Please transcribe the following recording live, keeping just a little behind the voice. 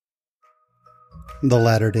The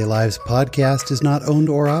Latter-day Lives podcast is not owned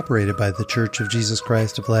or operated by The Church of Jesus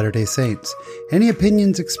Christ of Latter-day Saints. Any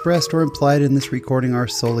opinions expressed or implied in this recording are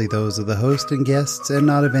solely those of the host and guests and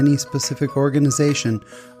not of any specific organization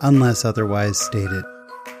unless otherwise stated.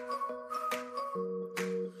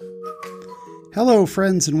 Hello,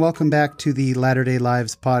 friends, and welcome back to the Latter-day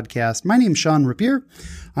Lives podcast. My name's Sean Rapier.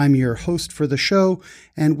 I'm your host for the show,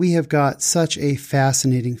 and we have got such a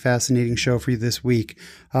fascinating show for you this week.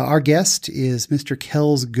 Our guest is Mr.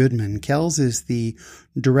 Kells Goodman. Kells is the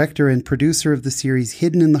director and producer of the series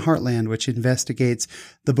Hidden in the Heartland, which investigates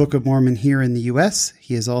the Book of Mormon here in the U.S.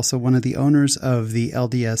 He is also one of the owners of the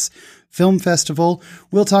LDS Film Festival.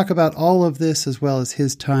 We'll talk about all of this as well as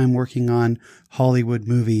his time working on Hollywood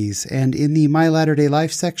movies. And in the My Latter-day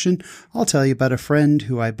Life section, I'll tell you about a friend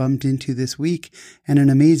who I bumped into this week and an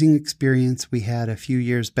amazing experience we had a few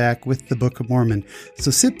years back with the Book of Mormon.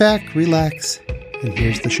 So sit back, relax, and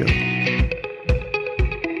here's the show.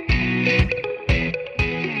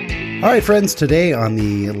 All right, friends, today on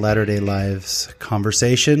the Latter-day Lives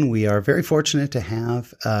conversation, we are very fortunate to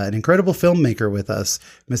have an incredible filmmaker with us,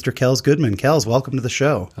 Mr. Kells Goodman. Kells, welcome to the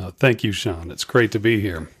show. Thank you, Sean. It's great to be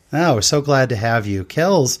here. Oh, we're so glad to have you.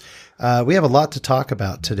 Kells, we have a lot to talk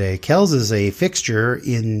about today. Kells is a fixture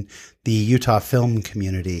in the Utah film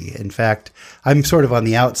community. In fact, I'm sort of on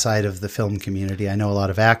the outside of the film community. I know a lot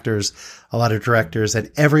of actors, a lot of directors, and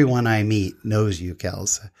everyone I meet knows you,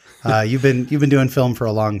 Kells. You've been doing film for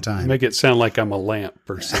a long time. Make it sound like I'm a lamp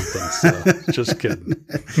or something. So just kidding.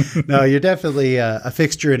 No, you're definitely a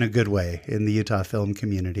fixture in a good way in the Utah film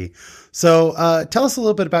community. So tell us a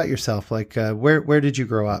little bit about yourself. Like, where did you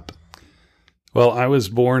grow up? Well, I was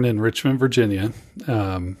born in Richmond, Virginia.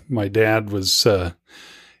 My dad was,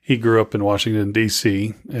 he grew up in Washington,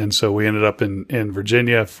 D.C., and so we ended up in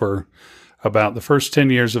Virginia for about the first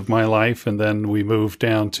 10 years of my life, and then we moved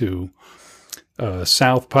down to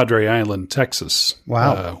South Padre Island, Texas.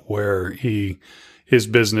 Wow. Where his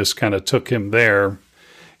business kind of took him there,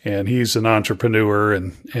 and he's an entrepreneur,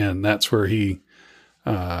 and that's where he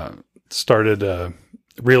started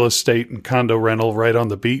real estate and condo rental right on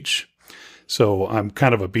the beach. So I'm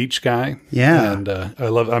kind of a beach guy. Yeah. And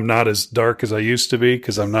I'm not as dark as I used to be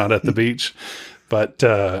because I'm not at the beach. But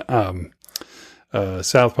South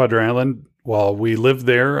Padre Island, while we lived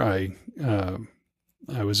there, I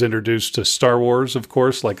was introduced to Star Wars, of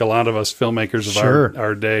course, like a lot of us filmmakers of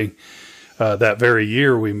our day. That very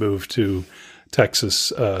year we moved to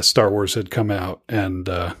Texas, Star Wars had come out, and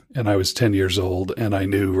I was 10 years old, and I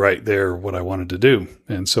knew right there what I wanted to do.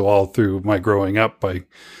 And so all through my growing up, I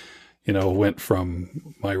went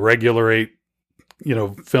from my regular 8,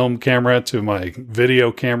 film camera to my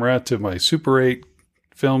video camera to my Super 8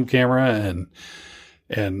 film camera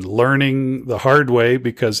and learning the hard way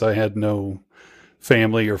because I had no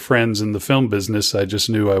family or friends in the film business. I just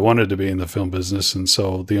knew I wanted to be in the film business. And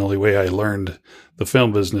so the only way I learned the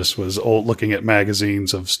film business was looking at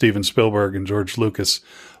magazines of Steven Spielberg and George Lucas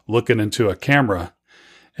looking into a camera.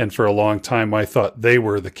 And for a long time, I thought they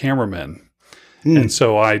were the cameramen. And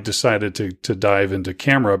so I decided to dive into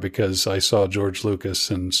camera because I saw George Lucas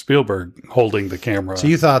and Spielberg holding the camera. So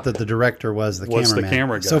you thought that the director was the cameraman. The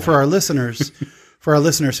camera guy. So for our listeners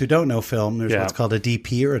who don't know film, there's what's called a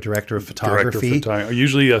DP or a director of photography.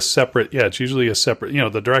 Usually a separate. Yeah, it's usually a separate.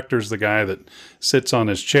 The director's the guy that sits on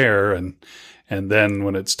his chair, and then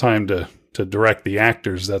when it's time to direct the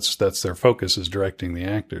actors, that's their focus, is directing the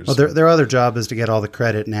actors. Well, their other job is to get all the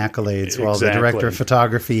credit and accolades while the director of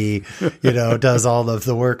photography, does all of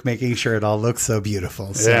the work, making sure it all looks so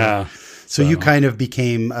beautiful. So, So you kind of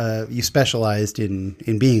became, you specialized in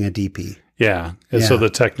being a DP. Yeah. And so the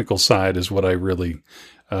technical side is what I really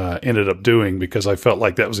ended up doing because I felt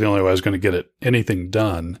like that was the only way I was going to get anything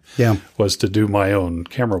done. Yeah. Was to do my own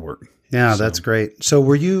camera work. Yeah, that's great. So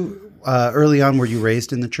were you... early on, were you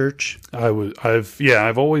raised in the church?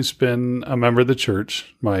 I've always been a member of the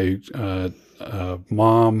church. My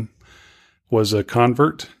mom was a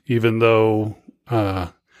convert, even though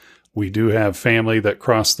we do have family that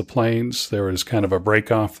crossed the plains. There was kind of a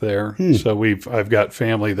break off there. So I've got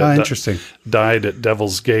family that died at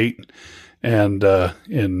Devil's Gate and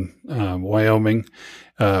in Wyoming.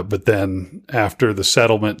 But then after the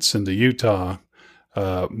settlements into Utah,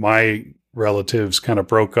 my relatives kind of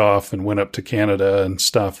broke off and went up to Canada and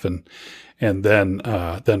stuff. And then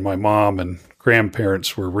my mom and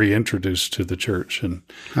grandparents were reintroduced to the church and,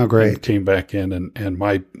 and came back in. And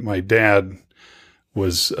my dad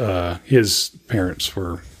was, his parents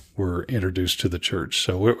were introduced to the church.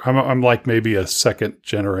 So I'm like maybe a second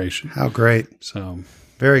generation. How great. So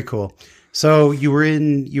very cool. So you were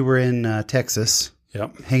in Texas.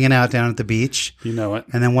 Yep. Hanging out down at the beach. You know it.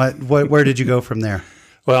 And then where did you go from there?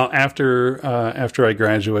 Well, after I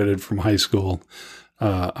graduated from high school,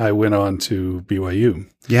 I went on to BYU.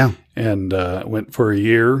 Yeah. And went for a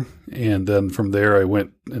year. And then from there, I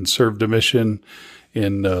went and served a mission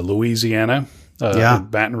in Louisiana, in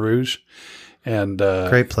Baton Rouge. And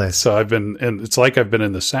great place. So it's like I've been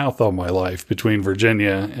in the South all my life, between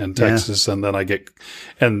Virginia and Texas. And then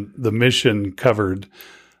and the mission covered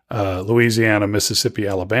Louisiana, Mississippi,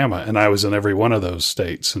 Alabama, and I was in every one of those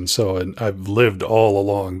states. And so I've lived all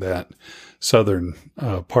along that southern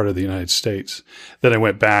part of the United States. Then I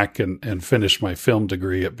went back and finished my film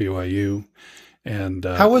degree at BYU. And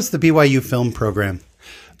how was the BYU film program?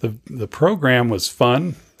 The program was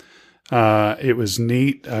fun. It was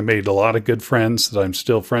neat. I made a lot of good friends that I'm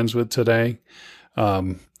still friends with today.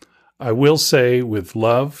 I will say, with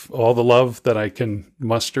love, all the love that I can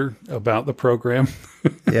muster about the program,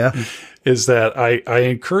 is that I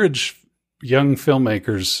encourage young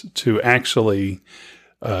filmmakers to actually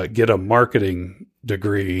get a marketing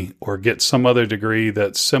degree or get some other degree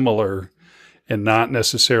that's similar, and not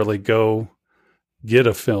necessarily go get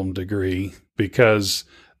a film degree, because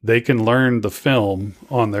they can learn the film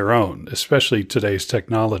on their own, especially today's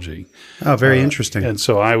technology. Oh, very interesting. And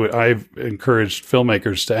so I've encouraged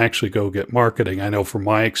filmmakers to actually go get marketing. I know from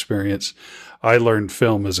my experience, I learned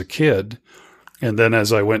film as a kid. And then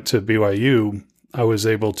as I went to BYU, I was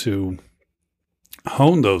able to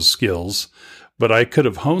hone those skills. But I could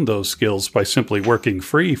have honed those skills by simply working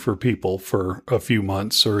free for people for a few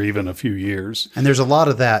months or even a few years. And there's a lot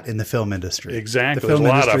of that in the film industry. Exactly. There's a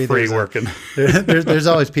lot of free working. There's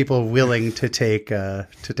always people willing to take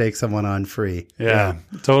someone on free. Yeah.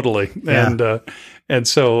 Totally. Yeah. And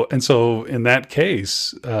so in that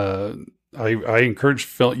case, I encourage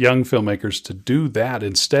young filmmakers to do that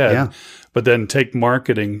instead, but then take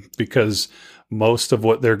marketing, because most of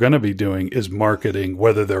what they're going to be doing is marketing,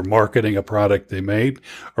 whether they're marketing a product they made,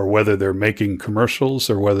 or whether they're making commercials,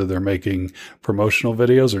 or whether they're making promotional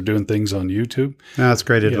videos or doing things on YouTube. No, that's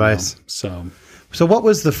great advice. So what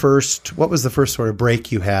was the first sort of break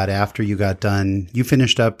you had after you got done? You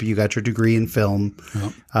finished up, you got your degree in film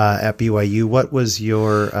at BYU. What was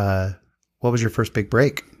your first big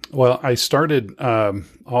break? Well, I started I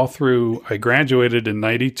graduated in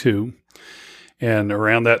 92. And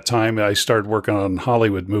around that time, I started working on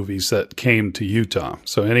Hollywood movies that came to Utah.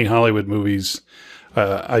 So any Hollywood movies,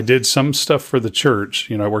 I did some stuff for the church.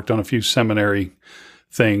 I worked on a few seminary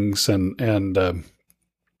things, and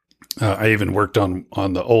I even worked on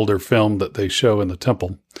the older film that they show in the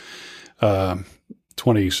temple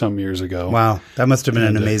 20 some years ago. Wow, that must have been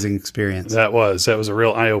an amazing experience. That was a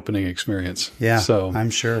real eye-opening experience. Yeah, so I'm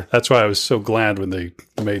sure. That's why I was so glad when they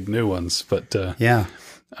made new ones. But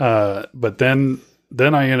but then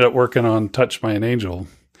I ended up working on Touched by an Angel,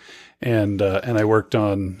 and I worked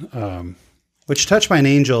on which Touched by an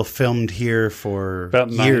Angel filmed here for about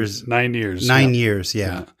years, 9 years, 9 years,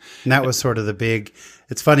 yeah. And that was sort of the big.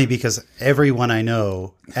 It's funny because everyone I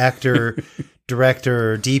know, actor,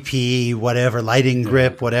 director, DP, whatever, lighting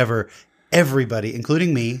grip, whatever, everybody,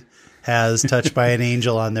 including me, has Touched by an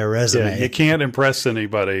Angel on their resume. Yeah, you can't impress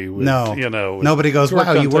anybody with, nobody goes,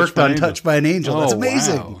 wow, you worked on Touched by an Angel. That's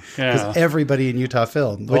amazing. Wow. Because everybody in Utah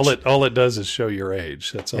filmed. All it does is show your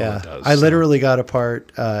age. That's all it does. I literally got a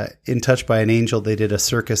part in Touched by an Angel. They did a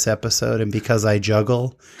circus episode, and because I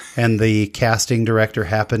juggle, and the casting director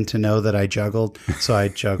happened to know that I juggled, so I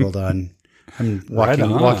juggled on. I'm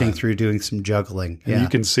walking through doing some juggling. And you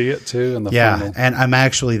can see it too in the final. And I'm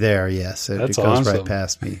actually there. Yes, it goes awesome. right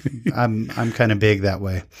past me. I'm kind of big that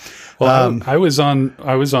way. Well, I was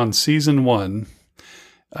on season 1,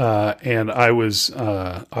 and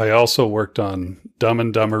I also worked on Dumb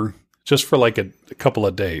and Dumber just for like a couple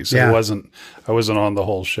of days. Yeah. I wasn't on the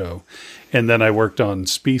whole show, and then I worked on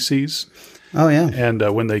Species. Oh yeah,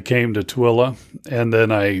 and when they came to Tooele, and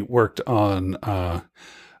then I worked on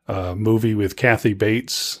a movie with Kathy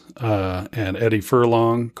Bates and Eddie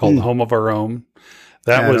Furlong called Home of Our Own.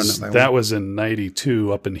 That was in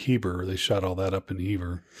 92 up in Heber. They shot all that up in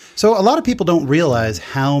Heber. So a lot of people don't realize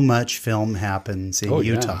how much film happens in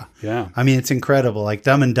Utah. Yeah. I mean, it's incredible. Like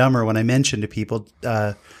Dumb and Dumber, when I mentioned to people,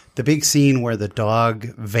 the big scene where the dog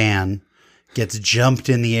van gets jumped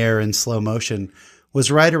in the air in slow motion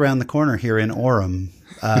was right around the corner here in Orem,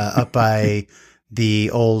 up by the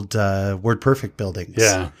old Word Perfect buildings.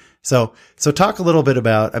 Yeah. So talk a little bit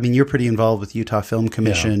about, I mean, you're pretty involved with Utah Film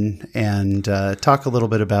Commission, and talk a little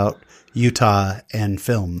bit about Utah and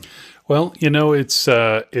film. Well, it's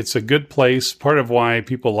a good place. Part of why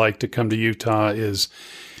people like to come to Utah is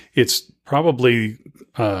it's probably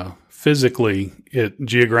physically,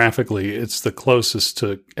 geographically, it's the closest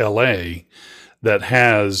to LA that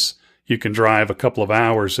has, you can drive a couple of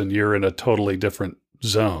hours and you're in a totally different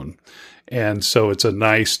zone. And so it's a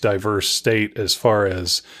nice, diverse state as far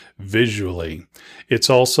as visually. It's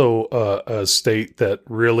also a state that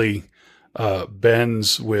really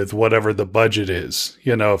bends with whatever the budget is.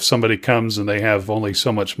 You know, if somebody comes and they have only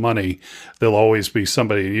so much money, there'll always be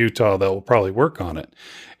somebody in Utah that will probably work on it.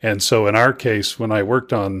 And so in our case, when I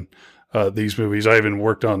worked on these movies, I even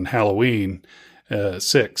worked on Halloween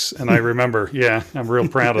 6. And I remember, I'm real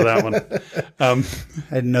proud of that one. I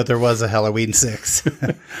didn't know there was a Halloween 6.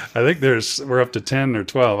 I think we're up to 10 or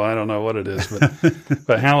 12. I don't know what it is,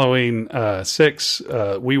 but Halloween 6,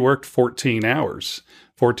 we worked 14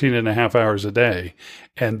 and a half hours a day,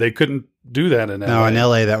 and they couldn't do that in LA. No, in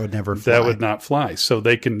LA, that would never fly. That would not fly. So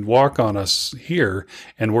they can walk on us here,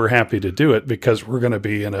 and we're happy to do it because we're going to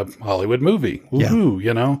be in a Hollywood movie. Woohoo,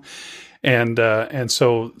 you know? And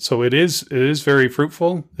so it is very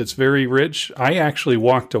fruitful. It's very rich. I actually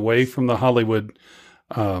walked away from the Hollywood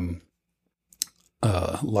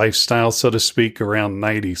lifestyle, so to speak, around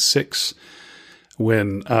 96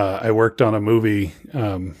 when I worked on a movie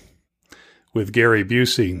with Gary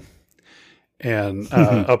Busey and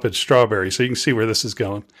up at Strawberry. So you can see where this is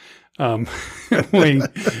going. Gary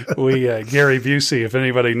Busey, if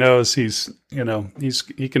anybody knows, he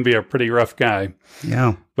can be a pretty rough guy.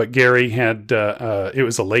 Yeah. But Gary had, it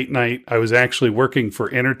was a late night. I was actually working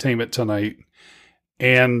for Entertainment Tonight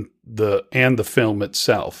and the film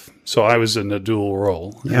itself. So I was in a dual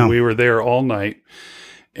role. Yeah. And we were there all night,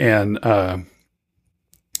 and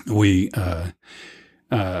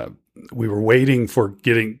we were waiting for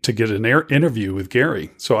get an interview with Gary.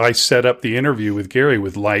 So I set up the interview with Gary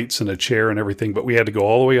with lights and a chair and everything, but we had to go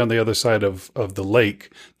all the way on the other side of the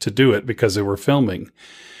lake to do it because they were filming.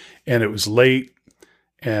 And it was late,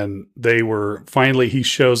 and he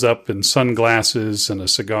shows up in sunglasses and a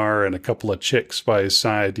cigar and a couple of chicks by his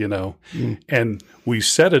side, you know, and we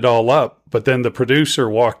set it all up, but then the producer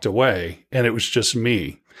walked away and it was just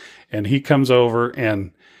me. And he comes over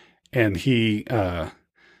and he,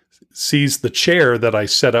 sees the chair that I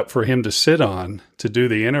set up for him to sit on to do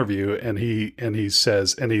the interview. And he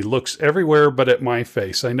says, and he looks everywhere but at my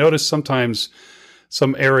face. I notice sometimes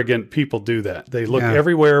some arrogant people do that. They look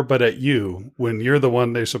everywhere but at you when you're the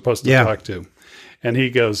one they're supposed to talk to. And he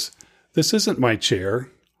goes, "This isn't my chair.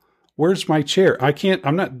 Where's my chair?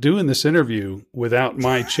 I'm not doing this interview without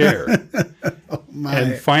my chair."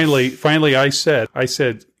 And finally I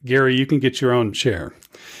said, "Gary, you can get your own chair."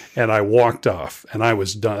 And I walked off, and I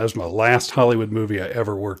was done. That was my last Hollywood movie I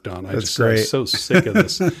ever worked on. I was so sick of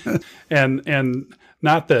this. And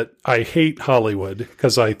not that I hate Hollywood,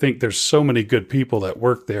 because I think there's so many good people that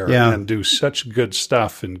work there and do such good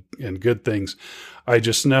stuff and good things. I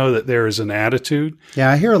just know that there is an attitude.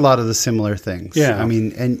 Yeah, I hear a lot of the similar things. Yeah. I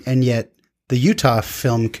mean, and yet the Utah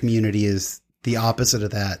film community is the opposite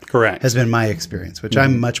of that. Correct. Has been my experience, which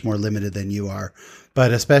I'm much more limited than you are.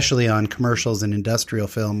 But especially on commercials and industrial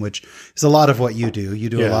film, which is a lot of what you do. You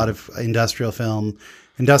do a lot of industrial film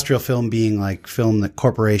being like film that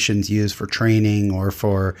corporations use for training or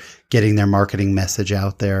for getting their marketing message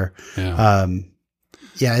out there. Yeah.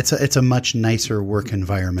 It's a much nicer work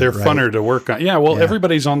environment. They're funner to work on. Yeah, well,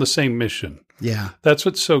 everybody's on the same mission. Yeah. That's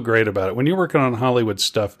what's so great about it. When you're working on Hollywood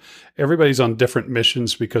stuff, everybody's on different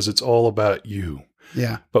missions because it's all about you.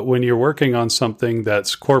 Yeah. But when you're working on something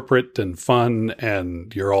that's corporate and fun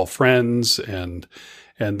and you're all friends, and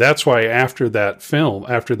that's why after that film,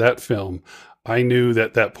 I knew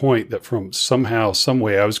at that point that from somehow, some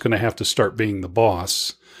way, I was going to have to start being the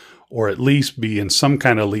boss, or at least be in some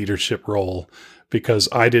kind of leadership role, because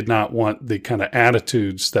I did not want the kind of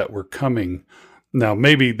attitudes that were coming. Now,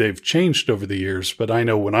 maybe they've changed over the years, but I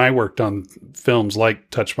know when I worked on films like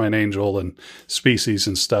Touch by an Angel and Species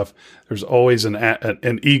and stuff, there's always an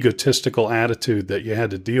egotistical attitude that you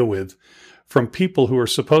had to deal with from people who are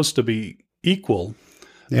supposed to be equal.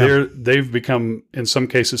 Yeah. They've become, in some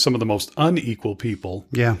cases, some of the most unequal people.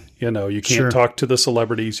 Yeah. You know, you can't talk to the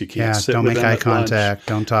celebrities. You can't sit with them. Don't make eye contact.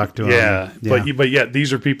 Don't talk to them. Yeah. But yet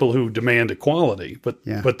these are people who demand equality, but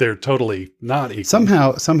they're totally not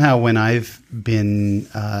equal. Somehow when I've been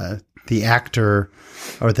the actor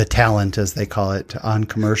or the talent, as they call it, on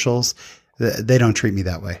commercials, they don't treat me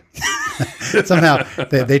that way. Somehow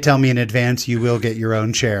they tell me in advance, you will get your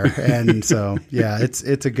own chair. And so,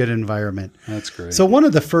 it's a good environment. That's great. So one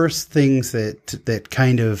of the first things that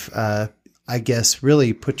kind of, I guess,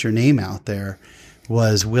 really put your name out there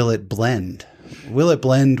was Will It Blend? Will It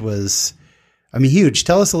Blend was I mean, huge.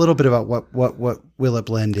 Tell us a little bit about what Will It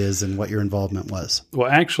Blend is and what your involvement was. Well,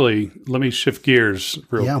 actually, let me shift gears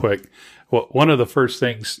real quick. Well, one of the first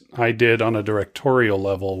things I did on a directorial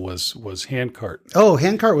level was Handcart. Oh,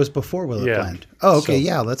 Handcart was before Will It Blend. Oh, okay.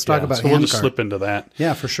 So, let's talk about Handcart. We'll just slip into that.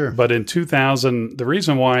 Yeah, for sure. But in 2000, the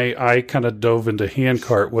reason why I kind of dove into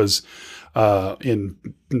Handcart was in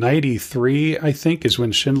 93, I think, is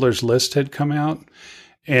when Schindler's List had come out.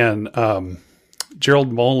 And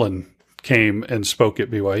Gerald Molen came and spoke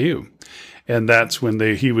at BYU. And that's when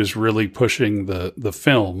he was really pushing the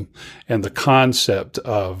film and the concept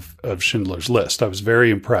of Schindler's List. I was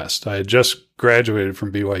very impressed. I had just graduated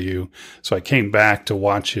from BYU, so I came back to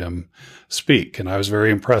watch him speak. And I was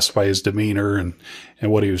very impressed by his demeanor and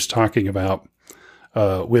what he was talking about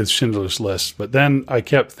with Schindler's List. But then I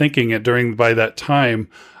kept thinking by that time,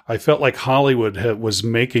 I felt like Hollywood was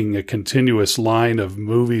making a continuous line of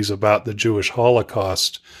movies about the Jewish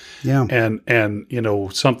Holocaust. Yeah. And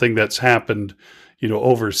something that's happened,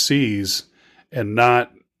 overseas and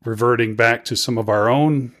not reverting back to some of our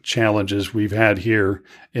own challenges we've had here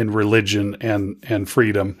in religion and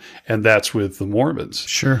freedom. And that's with the Mormons.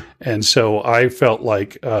 Sure. And so I felt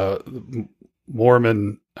like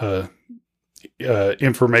Mormon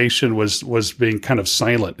information was being kind of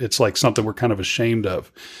silent. It's like something we're kind of ashamed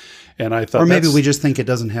of. And I thought, or maybe we just think it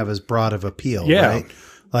doesn't have as broad of appeal, right?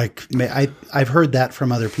 Like I've heard that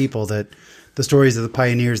from other people, that the stories of the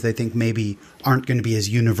pioneers, they think maybe aren't going to be as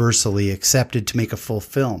universally accepted to make a full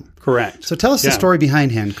film. Correct. So tell us the story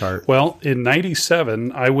behind Handcart. Well, in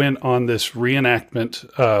 97, I went on this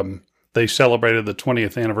reenactment. They celebrated the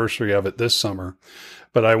 20th anniversary of it this summer.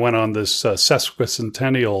 But I went on this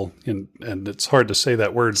sesquicentennial, and it's hard to say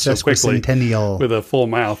that word so quickly with a full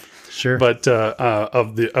mouth. Sure. But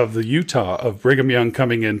of the Utah, of Brigham Young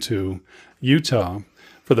coming into Utah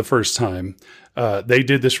for the first time, they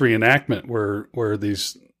did this reenactment where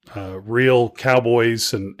these real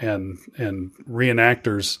cowboys and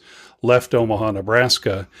reenactors left Omaha,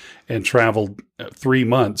 Nebraska, and traveled 3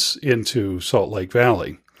 months into Salt Lake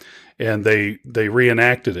Valley, and they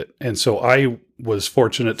reenacted it. And so I was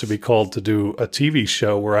fortunate to be called to do a TV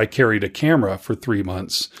show where I carried a camera for 3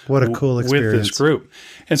 months. What a cool experience. With this group.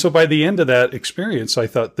 And so by the end of that experience, I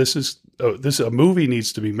thought a movie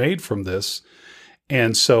needs to be made from this.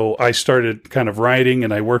 And so I started kind of writing,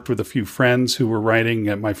 and I worked with a few friends who were writing.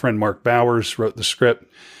 And my friend Mark Bowers wrote the script,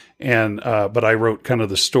 but I wrote kind of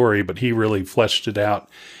the story, but he really fleshed it out.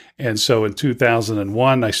 And so in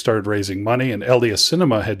 2001, I started raising money, and LDS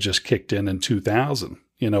Cinema had just kicked in 2000,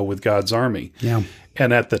 with God's Army. Yeah.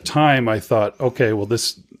 And at the time I thought, okay, well,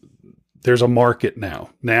 there's a market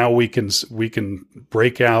now. Now we can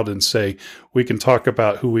break out and say, we can talk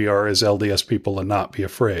about who we are as LDS people and not be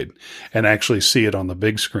afraid and actually see it on the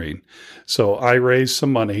big screen. So I raised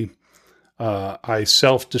some money. I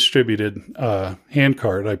self-distributed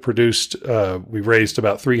Handcart. I produced, we raised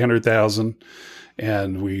about $300,000,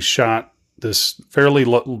 and we shot this fairly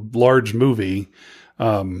large movie.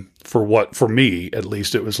 For me, at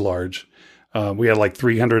least, it was large. We had like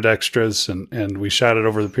 300 extras, and we shot it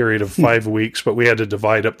over the period of 5 weeks, but we had to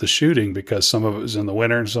divide up the shooting because some of it was in the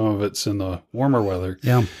winter and some of it's in the warmer weather.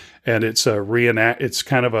 Yeah. And it's it's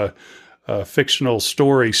kind of a fictional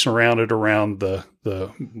story surrounded around the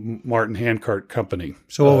Martin Handcart Company.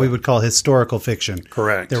 So what we would call historical fiction.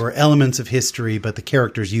 Correct. There were elements of history, but the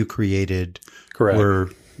characters you created were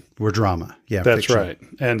drama. Yeah, that's fiction. Right.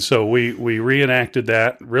 And so we reenacted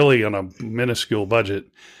that really on a minuscule budget,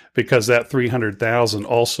 because that $300,000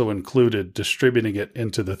 also included distributing it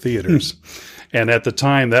into the theaters. And at the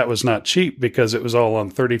time, that was not cheap because it was all on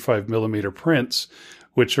 35 millimeter prints,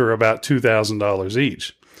 which are about $2,000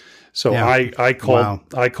 each. So yeah. I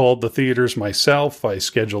called the theaters myself. I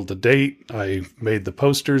scheduled the date. I made the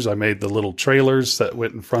posters. I made the little trailers that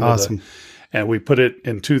went in front of and we put it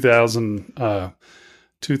in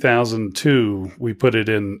 2002, we put it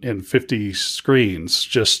in 50 screens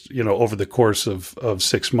just, over the course of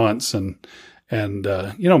 6 months, and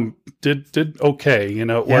did okay.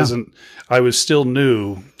 It wasn't, I was still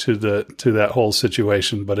new to that whole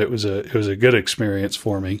situation, but it was a good experience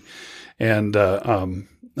for me. And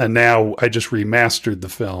now I just remastered the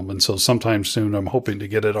film. And so sometime soon I'm hoping to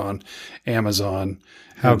get it on Amazon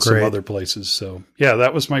and some other places. So yeah,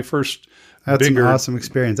 that was my first. That's an awesome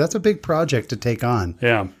experience. That's a big project to take on.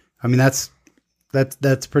 Yeah. I mean, that's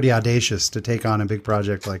pretty audacious to take on a big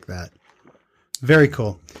project like that. Very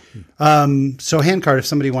cool. So Handcart, if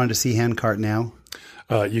somebody wanted to see Handcart now.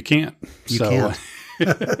 You can't. You can't.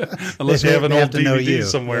 Unless you have an old DVD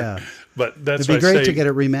somewhere. Yeah. But that's It'd be great to get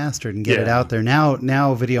it remastered and get it out there.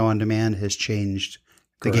 Now video on demand has changed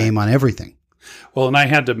the game on everything. Well, and I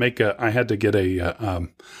had to get a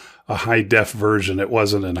high def version. It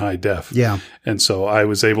wasn't in high def. Yeah. And so I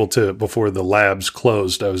was able to, before the labs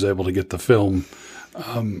closed, I was able to get the film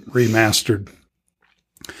remastered.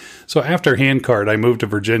 So after Handcart, I moved to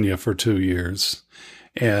Virginia for 2 years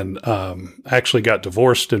and actually got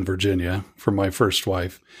divorced in Virginia from my first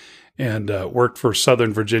wife and worked for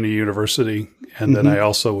Southern Virginia University. And then I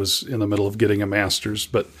also was in the middle of getting a master's,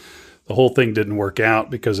 but the whole thing didn't work out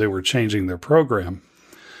because they were changing their program.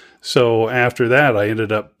 So after that, I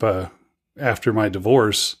ended up, after my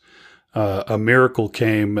divorce, a miracle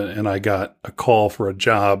came and I got a call for a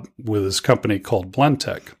job with this company called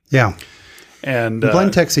Blendtec. Yeah. And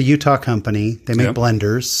Blendtec's a Utah company. They make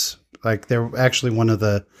blenders. Like they're actually one of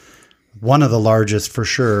the largest for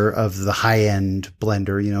sure of the high end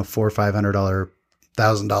blender, $400 or $500,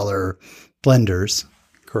 $1,000 blenders.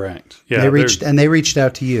 Correct. Yeah. They reached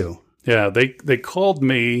out to you. Yeah. They called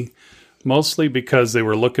me mostly because they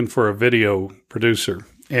were looking for a video producer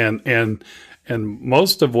and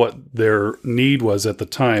most of what their need was at the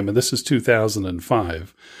time, and this is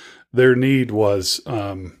 2005, their need was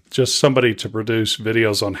just somebody to produce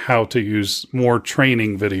videos on how to use more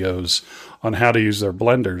training videos on how to use their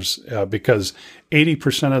blenders because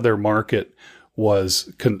 80% of their market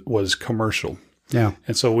was commercial. Yeah.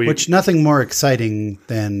 And so which nothing more exciting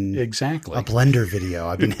than exactly a blender video.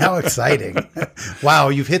 I mean, how exciting. Wow.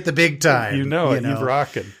 You've hit the big time. You've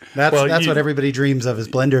rocking. That's what everybody dreams of is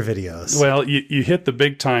blender videos. Well, you hit the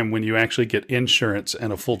big time when you actually get insurance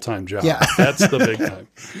and a full-time job. Yeah. That's the big time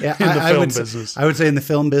in the film business. I would say in the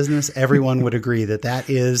film business, everyone would agree that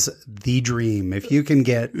is the dream. If you can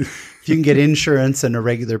get insurance and a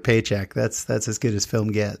regular paycheck, that's as good as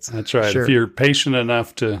film gets. That's right. Sure. If you're patient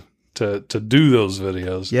enough to do those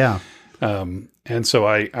videos. Yeah. And so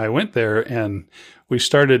I went there and we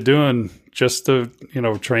started doing just the,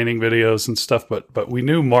 training videos and stuff, but we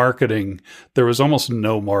knew marketing. There was almost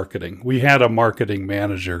no marketing. We had a marketing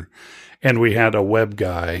manager and we had a web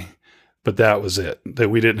guy, but that was it. That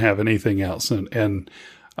we didn't have anything else. And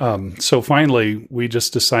so finally we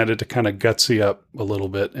just decided to kind of gutsy up a little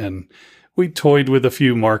bit and we toyed with a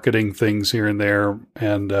few marketing things here and there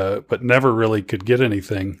and, but never really could get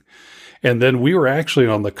anything. And then we were actually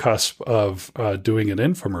on the cusp of doing an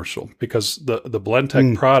infomercial because the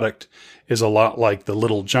Blendtec product is a lot like the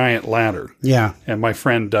Little Giant ladder. Yeah. And my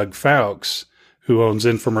friend Doug Fowkes, who owns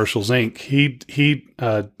Infomercials Inc., he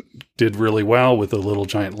did really well with the Little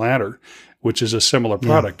Giant ladder, which is a similar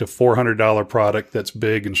product, a $400 product that's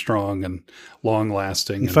big and strong and long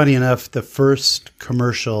lasting. And funny enough, the first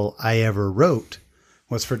commercial I ever wrote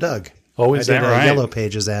was for Doug. Oh, is that right? I did a Yellow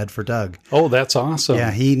Pages ad for Doug. Oh, that's awesome.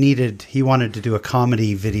 Yeah, he wanted to do a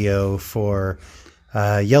comedy video for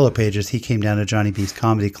Yellow Pages. He came down to Johnny B's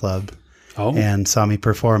Comedy Club and saw me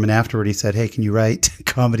perform. And afterward, he said, "Hey, can you write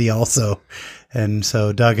comedy also?" And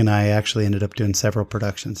so Doug and I actually ended up doing several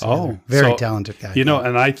productions together. Very talented guy.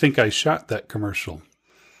 And I think I shot that commercial.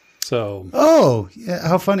 So. Oh, yeah,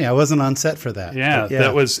 how funny! I wasn't on set for that. Yeah,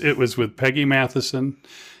 it was with Peggy Matheson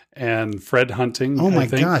and Fred Hunting. Oh my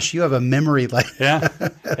gosh, you have a memory like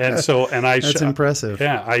That's impressive.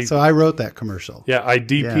 Yeah, so I wrote that commercial. Yeah, I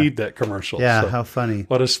DP'd that commercial. Yeah, so how funny!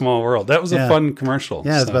 What a small world. That was a fun commercial.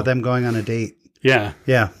 Yeah, it's about them going on a date. Yeah,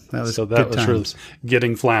 that was good times. Really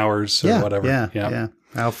getting flowers or whatever. Yeah.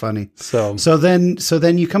 How funny. So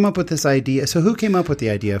then you come up with this idea. So who came up with the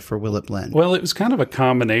idea for Will It Blend? Well, it was kind of a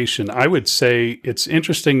combination. I would say it's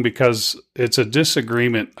interesting because it's a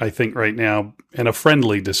disagreement, I think, right now, and a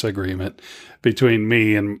friendly disagreement between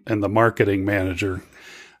me and the marketing manager.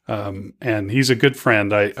 And he's a good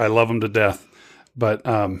friend. I love him to death. But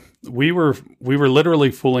we were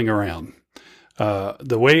literally fooling around.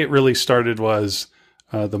 The way it really started was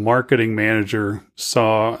the marketing manager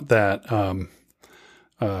saw that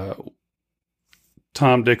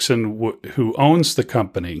Tom Dixon, who owns the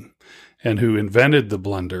company and who invented the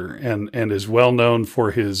blender and is well known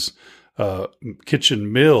for his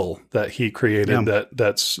kitchen mill that he created,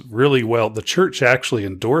 that's really well. The church actually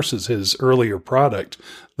endorses his earlier product,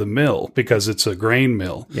 the mill, because it's a grain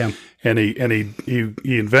mill. Yeah, and he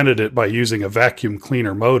invented it by using a vacuum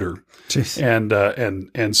cleaner motor. Jeez.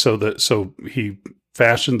 And so he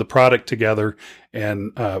fashioned the product together,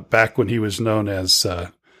 and back when he was known as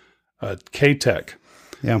K-Tech.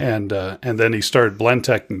 Yeah. And then he started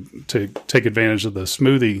Blendtec to take advantage of the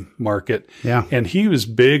smoothie market. Yeah. And he was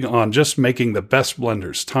big on just making the best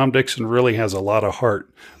blenders. Tom Dixon really has a lot of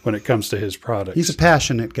heart when it comes to his products. He's a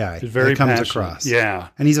passionate guy. He's very comes passionate. Across. Yeah.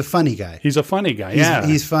 And he's a funny guy. He's a funny guy.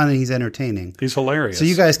 He's fun and he's entertaining. He's hilarious. So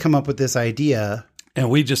you guys come up with this idea. And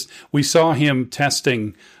we saw him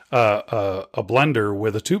testing a blender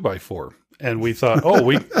with a 2x4. and we thought, oh,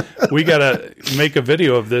 we got to make a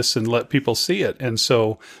video of this and let people see it. And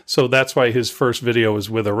so that's why his first video was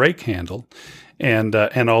with a rake handle. And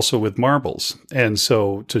also with marbles, and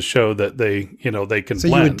so to show that they can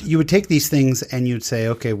blend. You would take these things and you'd say,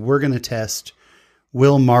 okay, we're going to test,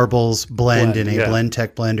 will marbles blend in a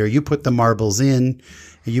Blendtec blender? You put the marbles in,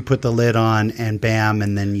 you put the lid on, and bam,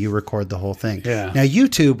 and then you record the whole thing. Yeah. Now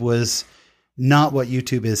YouTube was not what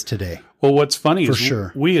YouTube is today. Well, what's funny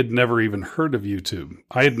is we had never even heard of YouTube.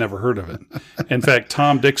 I had never heard of it. In fact,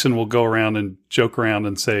 Tom Dixon will go around and joke around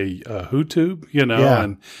and say, "WhoTube?"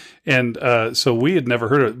 And so we had never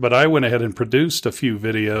heard of it. But I went ahead and produced a few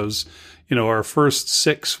videos. Our first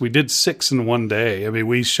 6, we did 6 in one day. I mean,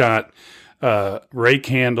 we shot rake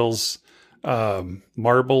handles,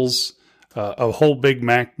 marbles, a whole Big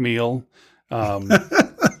Mac meal.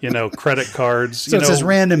 Credit cards. So it's as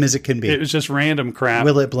random as it can be. It was just random crap.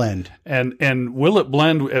 Will it blend? And Will It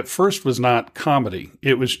Blend at first was not comedy.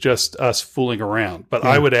 It was just us fooling around. But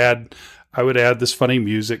I would add this funny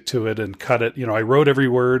music to it and cut it. I wrote every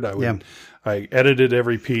word. I edited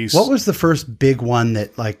every piece. What was the first big one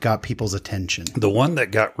that got people's attention? The one that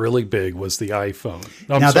got really big was the iPhone.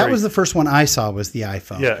 That was the first one I saw was the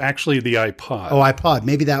iPhone. Yeah, actually the iPod. Oh, iPod.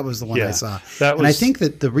 Maybe that was the one I saw. And I think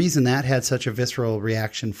that the reason that had such a visceral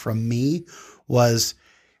reaction from me was,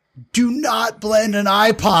 do not blend an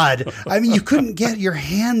iPod. I mean, you couldn't get your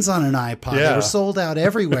hands on an iPod. They were sold out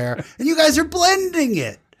everywhere, and you guys are blending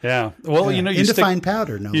it. Yeah. Well, you stick fine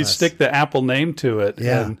powder. No you less. stick the Apple name to it.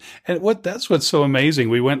 Yeah. And that's what's so amazing.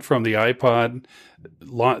 We went from the iPod.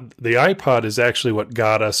 The iPod is actually what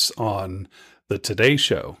got us on the Today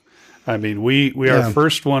Show. I mean, our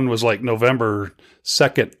first one was like November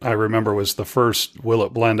 2nd, I remember, was the first Will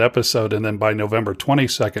It Blend episode. And then by November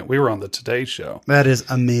 22nd, we were on the Today Show. That is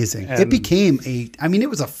amazing. And it became it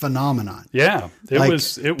was a phenomenon. Yeah.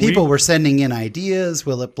 People were sending in ideas.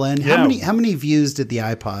 Will it blend? Yeah. How many views did the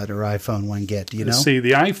iPod or iPhone one get? Do you know? See,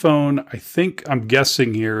 the iPhone, I'm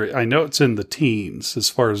guessing here, I know it's in the teens as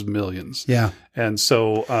far as millions. Yeah. And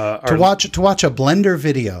so to watch a Blender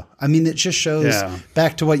video, I mean, it just shows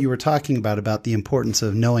back to what you were talking about the importance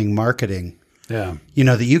of knowing marketing. Yeah.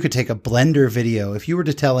 That you could take a Blender video. If you were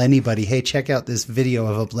to tell anybody, hey, check out this video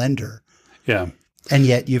of a Blender. Yeah. And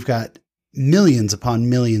yet you've got millions upon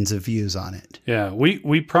millions of views on it. Yeah.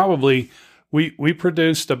 We probably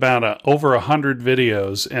produced about over 100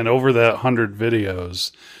 videos, and over that 100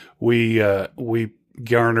 videos, we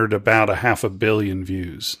garnered about 500 million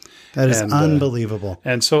views. That is unbelievable.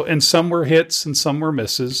 And some were hits and some were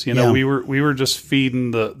misses. We were just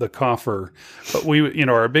feeding the coffer. But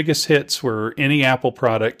our biggest hits were any Apple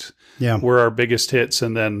product. Yeah. Were our biggest hits,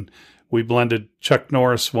 and then we blended Chuck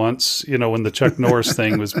Norris once. When the Chuck Norris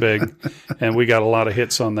thing was big, and we got a lot of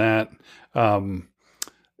hits on that.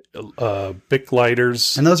 Bic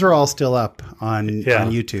lighters, and those are all still up on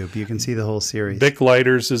YouTube. You can see the whole series. Bic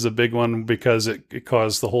lighters is a big one because it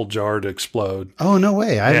caused the whole jar to explode. Oh, no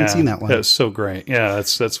way! I haven't seen that one. That's so great. Yeah,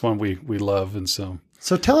 that's one we love, and so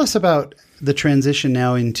tell us about the transition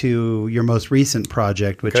now into your most recent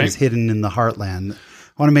project, which is Hidden in the Heartland.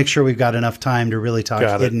 I want to make sure we've got enough time to really talk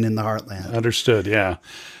Hidden in the Heartland. Understood. Yeah.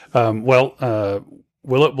 Will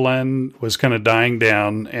It Blend was kind of dying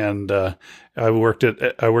down, and I worked at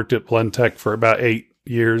Blendtec for about 9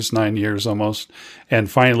 years almost,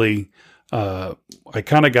 and finally I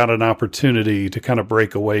kind of got an opportunity to kind of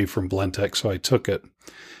break away from Blendtec, so I took it.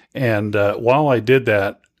 And while I did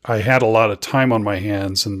that, I had a lot of time on my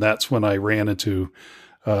hands, and that's when I ran into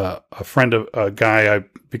a guy I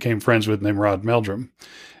became friends with named Rod Meldrum,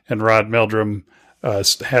 and Rod Meldrum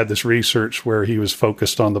had this research where he was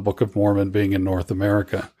focused on the Book of Mormon being in North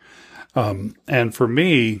America. And for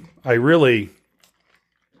me, I really,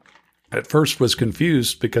 at first was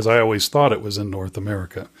confused because I always thought it was in North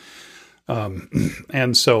America.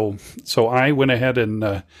 And so I went ahead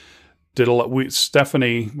and did a lot.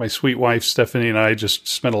 Stephanie, my sweet wife, Stephanie, and I just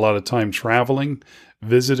spent a lot of time traveling,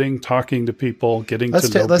 visiting, talking to people, getting to know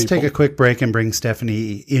people. Let's take a quick break and bring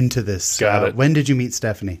Stephanie into this. Got it. When did you meet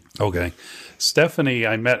Stephanie? Okay. Stephanie,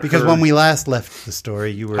 I met because her. when we last left the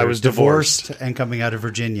story, you were I was divorced and coming out of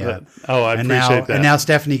Virginia. I appreciate that. And now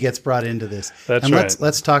Stephanie gets brought into this. That's and right.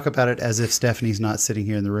 Let's talk about it as if Stephanie's not sitting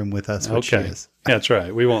here in the room with us, which she is. That's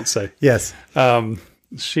right. We won't say. Yes.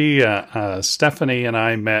 Stephanie and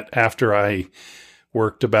I met after I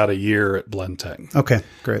worked about a year at Blendtec. Okay,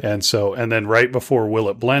 great. And then right before Will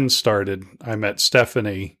It Blend started, I met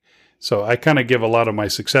Stephanie. So I kind of give a lot of my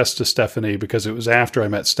success to Stephanie because it was after I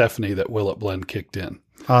met Stephanie that Will It Blend kicked in.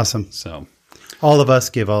 Awesome. So, All of us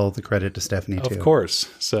give all the credit to Stephanie, too. Of course.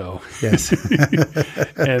 So, yes.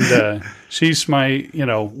 And she's my,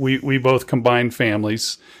 we both combine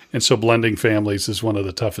families. And so blending families is one of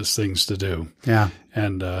the toughest things to do. Yeah.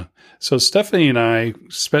 And so Stephanie and I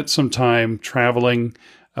spent some time traveling,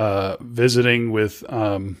 visiting with,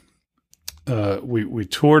 we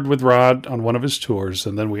toured with Rod on one of his tours,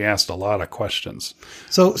 and then we asked a lot of questions.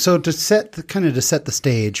 So to set the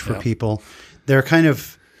stage for people, there are kind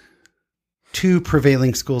of two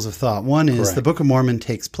prevailing schools of thought. One is Correct. The Book of Mormon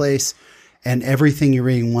takes place, and everything you're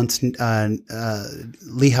reading once Lehi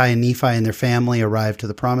and Nephi and their family arrive to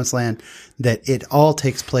the Promised Land, that it all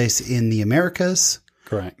takes place in the Americas.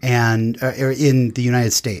 Correct. And in the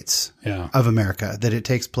United States of America, that it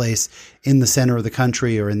takes place in the center of the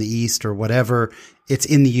country or in the East or whatever. It's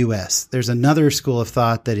in the U.S. There's another school of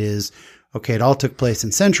thought that is, okay, it all took place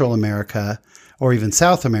in Central America or even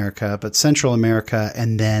South America, but Central America,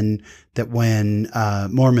 and then that when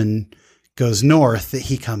Mormon goes north, that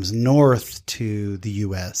he comes north to the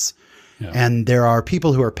U.S. Yeah. And there are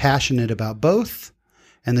people who are passionate about both,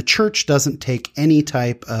 and the church doesn't take any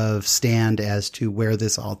type of stand as to where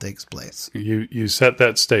this all takes place. You set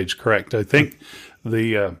that stage correct. I think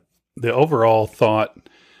the overall thought,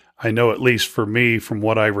 I know at least for me, from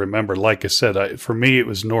what I remember, like I said, for me it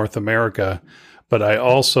was North America, but I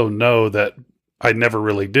also know that I never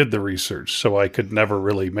really did the research, so I could never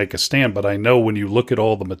really make a stand. But I know when you look at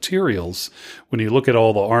all the materials, when you look at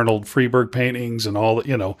all the Arnold Freeberg paintings and all,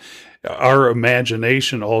 our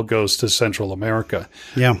imagination all goes to Central America.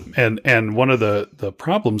 Yeah. And one of the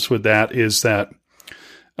problems with that is that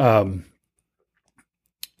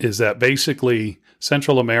basically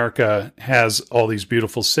Central America has all these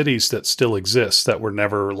beautiful cities that still exist that were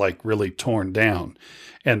never like really torn down.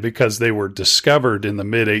 And because they were discovered in the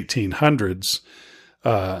mid 1800s,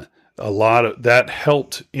 a lot of that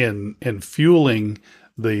helped in fueling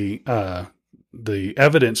the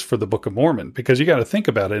evidence for the Book of Mormon. Because you got to think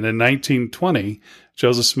about it. In 1920,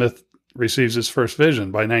 Joseph Smith receives his first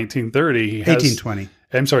vision. By 1930, he has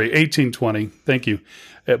 1820. Thank you.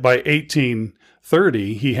 By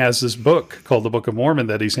 1830, he has this book called the Book of Mormon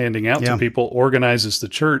that he's handing out to people, organizes the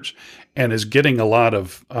church, and is getting a lot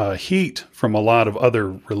of heat from a lot of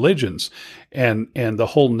other religions. And the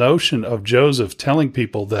whole notion of Joseph telling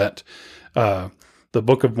people that the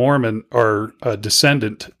Book of Mormon are a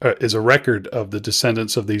descendant, is a record of the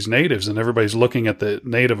descendants of these natives, and everybody's looking at the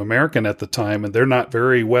Native American at the time, and they're not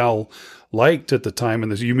very well liked at the time.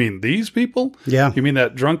 And you mean these people? Yeah. You mean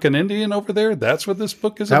that drunken Indian over there? That's what this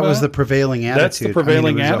book is about? That was the prevailing attitude. That's the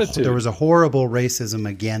prevailing attitude. There was a horrible racism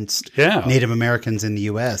against Native Americans in the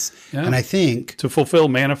U.S. Yeah. And I think... to fulfill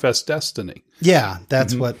manifest destiny. Yeah,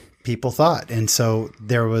 that's what people thought. And so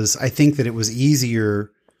I think that it was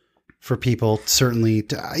easier for people certainly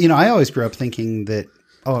to... I always grew up thinking that,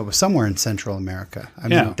 it was somewhere in Central America. I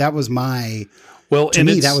mean, that was my... Well, to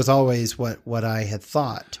me, that was always what I had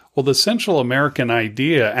thought. Well, the Central American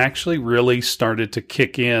idea actually really started to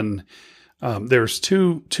kick in. There's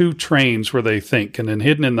two trains where they think, and then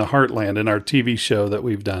Hidden in the Heartland, in our TV show that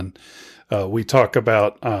we've done, we talk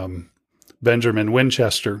about Benjamin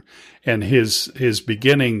Winchester and his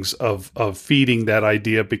beginnings of feeding that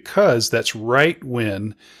idea, because that's right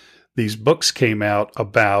when these books came out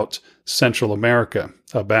about Central America,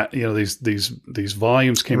 about these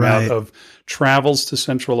volumes came out of travels to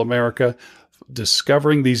Central America,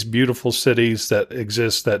 discovering these beautiful cities that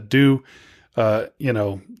exist that do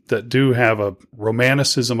have a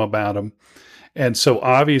romanticism about them. And so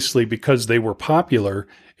obviously, because they were popular,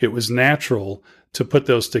 it was natural to put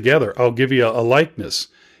those together. I'll give you a likeness.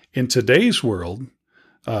 In today's world,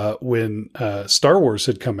 when Star Wars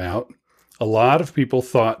had come out, a lot of people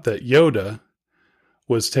thought that Yoda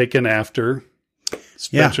was taken after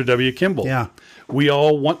Spencer W. Kimball. Yeah. We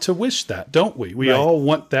all want to wish that, don't we? We all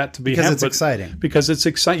want that to be because it's exciting. Because it's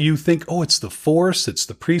exciting. You think, it's the Force, it's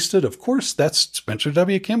the priesthood. Of course, that's Spencer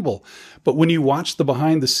W. Kimball. But when you watch the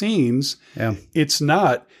behind the scenes, it's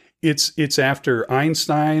not. It's after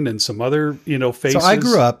Einstein and some other faces. So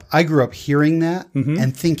I grew up hearing that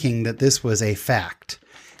and thinking that this was a fact.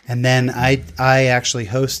 And then I actually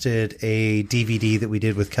hosted a DVD that we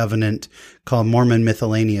did with Covenant called Mormon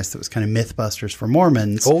Mytholaneous that was kind of Mythbusters for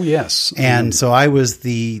Mormons. Oh, yes. And so I was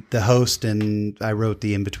the host, and I wrote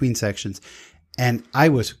the in-between sections. And I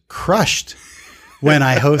was crushed when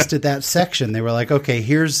I hosted that section. They were like, okay,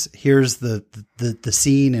 here's the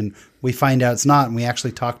scene, and we find out it's not. And we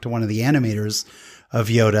actually talked to one of the animators of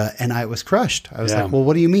Yoda, and I was crushed. I was like, well,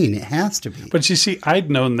 what do you mean? It has to be. But you see, I'd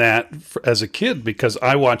known that as a kid because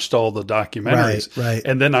I watched all the documentaries. Right.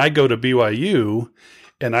 And then I go to BYU,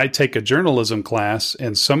 and I take a journalism class,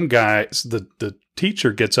 and some guy, the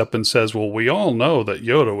teacher gets up and says, well, we all know that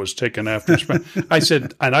Yoda was taken after. I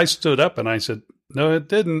said, and I stood up and I said, no, it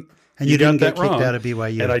didn't. And you didn't get kicked out of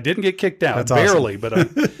BYU. And I didn't get kicked out, That's barely. Awesome.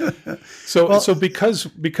 But so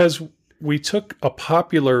because we took a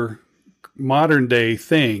popular modern day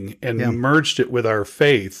thing and merged it with our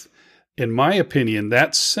faith, in my opinion,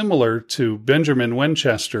 that's similar to Benjamin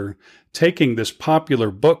Winchester taking this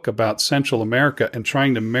popular book about Central America and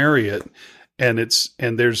trying to marry it. And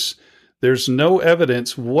there's no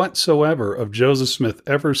evidence whatsoever of Joseph Smith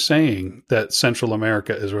ever saying that Central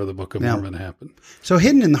America is where the Book of Mormon happened. So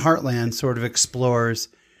Hidden in the Heartland sort of explores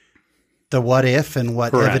the what if and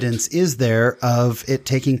what evidence is there of it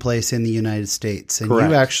taking place in the United States. And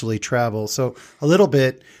you actually travel. So a little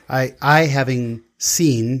bit, I having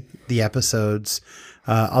seen the episodes,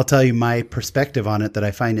 I'll tell you my perspective on it that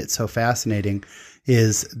I find it so fascinating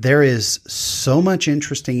is there is so much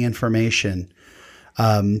interesting information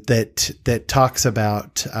that talks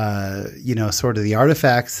about, sort of the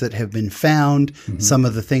artifacts that have been found, some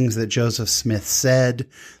of the things that Joseph Smith said,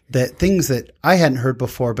 that things that I hadn't heard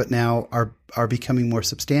before, but now are becoming more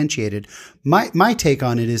substantiated. My take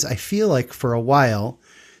on it is I feel like for a while,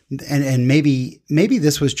 and maybe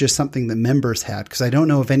this was just something that members had, because I don't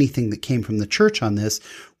know of anything that came from the church on this,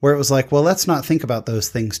 where it was like, well, let's not think about those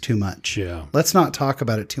things too much. Yeah. Let's not talk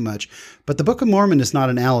about it too much. But the Book of Mormon is not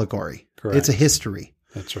an allegory. Correct. It's a history.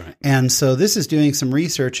 That's right. And so this is doing some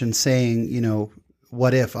research and saying,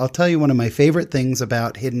 what if? I'll tell you one of my favorite things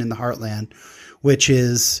about Hidden in the Heartland, which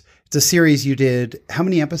is it's a series you did. How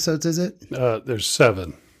many episodes is it? There's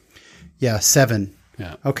 7. Yeah, 7.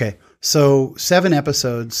 Yeah. Okay. So 7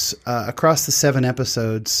 episodes. Across the 7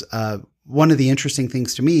 episodes, one of the interesting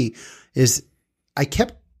things to me is I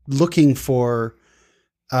kept looking for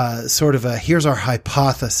sort of here's our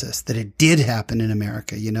hypothesis that it did happen in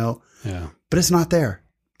America, Yeah. But it's not there.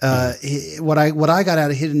 What I got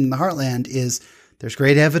out of Hidden in the Heartland is there's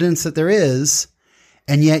great evidence that there is,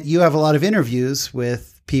 and yet you have a lot of interviews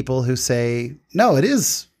with people who say, no, it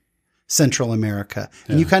is Central America.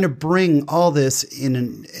 And you kind of bring all this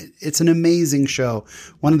it's an amazing show.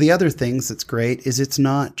 One of the other things that's great is it's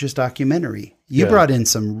not just documentary. You brought in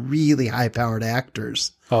some really high-powered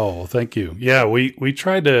actors. Oh, thank you. Yeah, we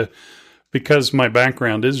tried to, because my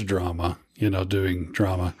background is drama, doing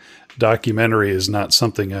drama. Documentary is not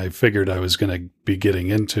something I figured I was going to be getting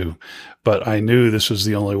into, but I knew this was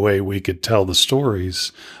the only way we could tell the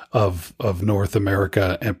stories of North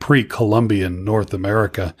America and pre-Columbian North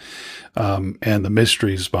America, and the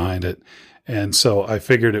mysteries behind it. And so I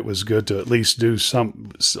figured it was good to at least do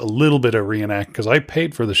a little bit of reenact, because I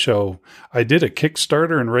paid for the show. I did a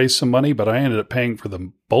Kickstarter and raised some money, but I ended up paying for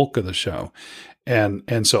the bulk of the show.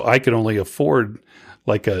 And so I could only afford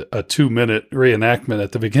like a 2-minute reenactment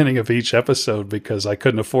at the beginning of each episode, because I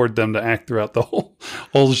couldn't afford them to act throughout the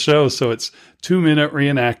whole show. So it's 2-minute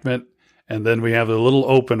reenactment. And then we have a little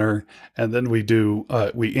opener, and then we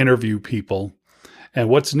interview people. And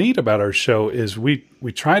what's neat about our show is we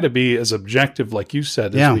try to be as objective, like you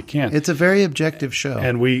said, as we can. It's a very objective show.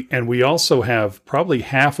 And we also have probably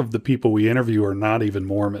half of the people we interview are not even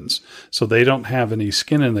Mormons. So they don't have any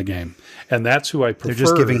skin in the game. And that's who I prefer. They're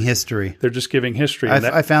just giving history. They're just giving history.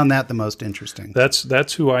 I found that the most interesting.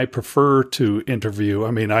 That's who I prefer to interview.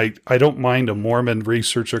 I mean, I don't mind a Mormon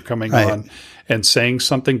researcher coming on and saying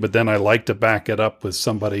something, but then I like to back it up with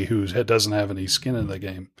somebody who doesn't have any skin in the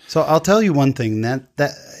game. So I'll tell you one thing,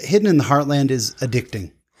 that Hidden in the Heartland is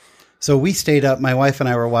addicting. So we stayed up, my wife and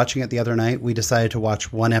I were watching it the other night. We decided to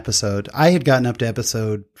watch one episode. I had gotten up to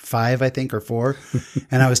episode 5, I think, or 4,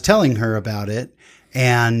 and I was telling her about it.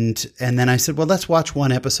 And then I said, well, let's watch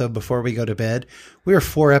one episode before we go to bed. We were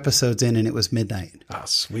 4 episodes in and it was midnight. Ah,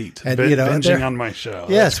 sweet. And, binging on my show.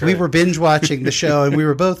 Yes, we were binge watching the show and we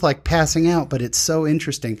were both like passing out, but it's so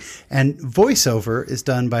interesting. And voiceover is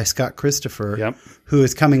done by Scott Christopher, who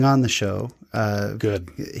is coming on the show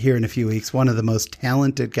here in a few weeks. One of the most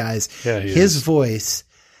talented guys. Yeah, his voice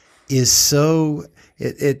is so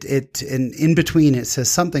and in between it says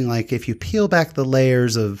something like, if you peel back the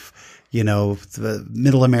layers of the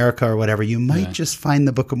Middle America or whatever, you might just find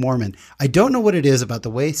the Book of Mormon. I don't know what it is about the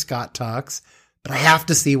way Scott talks, but I have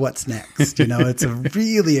to see what's next. It's a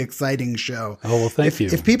really exciting show. Oh, well, thank you.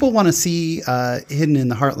 If people want to see Hidden in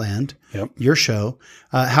the Heartland, your show,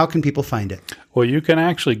 how can people find it? Well, you can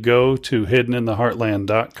actually go to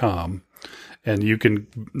hiddenintheheartland.com. And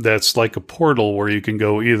that's like a portal where you can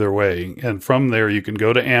go either way. And from there, you can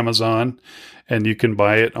go to Amazon and you can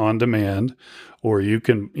buy it on demand, or you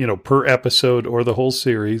can, per episode or the whole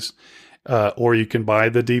series, or you can buy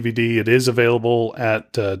the DVD. It is available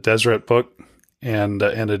at Deseret Book and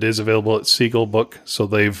it is available at Siegel Book, so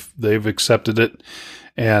they've accepted it,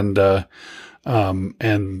 and I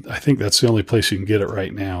think that's the only place you can get it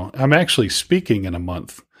right now. I'm actually speaking in a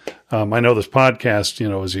month. I know this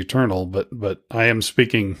podcast, is eternal, but I am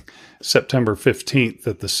speaking September 15th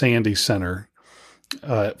at the Sandy Center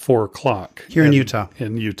at 4:00 here in Utah.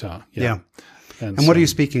 In Utah, yeah. And what are you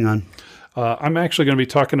speaking on? I'm actually going to be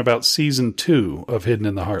talking about season 2 of Hidden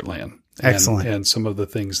in the Heartland. Excellent. And some of the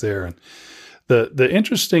things there. And the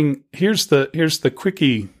interesting, here's the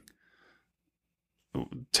quickie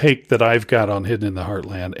take that I've got on Hidden in the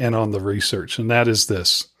Heartland and on the research. And that is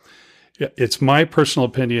this. It's my personal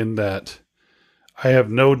opinion that I have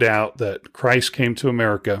no doubt that Christ came to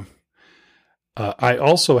America. I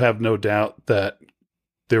also have no doubt that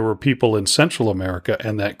there were people in Central America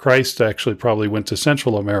and that Christ actually probably went to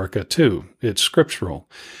Central America too. It's scriptural.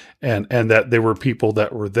 And that there were people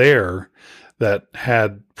that were there that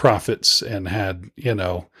had prophets and had,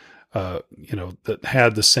 that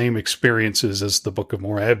had the same experiences as the Book of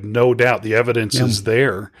Mormon. I have no doubt the evidence is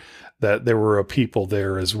there that there were a people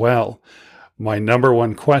there as well. My number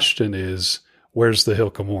one question is, where's the Hill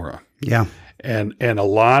Cumorah? Yeah. And a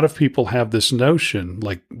lot of people have this notion,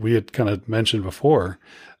 like we had kind of mentioned before,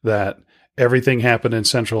 that everything happened in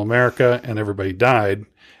Central America and everybody died.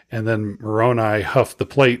 And then Moroni huffed the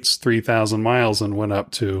plates 3,000 miles and went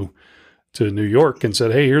up to New York and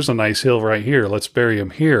said, hey, here's a nice hill right here. Let's bury him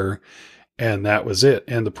here. And that was it.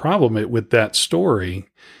 And the problem with that story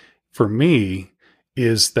for me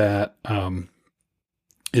is that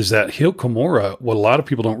Hill Cumorah, what a lot of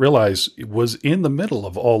people don't realize, was in the middle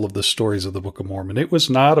of all of the stories of the Book of Mormon. It was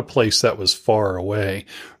not a place that was far away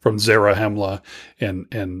from Zarahemla and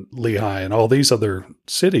Lehi and all these other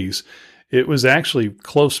cities. It was actually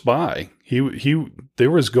close by. There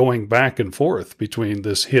was going back and forth between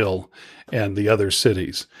this hill and the other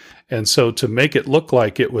cities. And so to make it look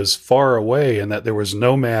like it was far away and that there was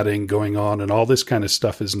nomading going on and all this kind of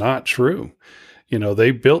stuff is not true.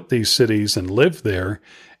 They built these cities and lived there,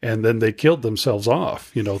 and then they killed themselves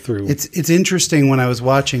off, through. It's interesting when I was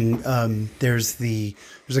watching, there's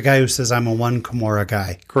a guy who says, I'm a one Cumorah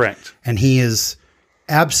guy. Correct. And he is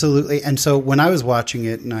absolutely. And so when I was watching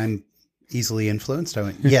it and I'm easily influenced, I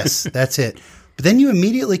went, yes, that's it. But then you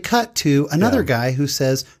immediately cut to another guy who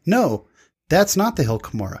says, no, that's not the Hill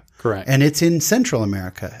Cumorah. Correct. And it's in Central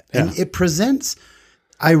America. And it presents,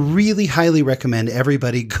 I really highly recommend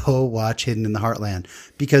everybody go watch Hidden in the Heartland,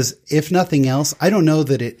 because if nothing else, I don't know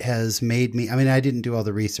that it has made me, I didn't do all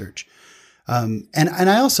the research. And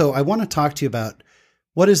I want to talk to you about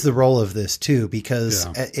what is the role of this too, because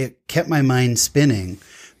it kept my mind spinning.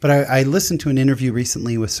 But I listened to an interview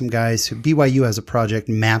recently with some guys who BYU has a project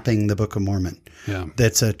mapping the Book of Mormon. Yeah.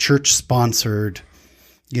 That's a church sponsored,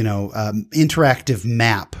 interactive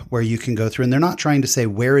map where you can go through, and they're not trying to say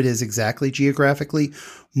where it is exactly geographically,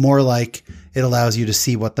 more like it allows you to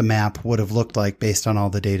see what the map would have looked like based on all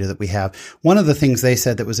the data that we have. One of the things they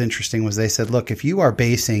said that was interesting was they said, look, if you are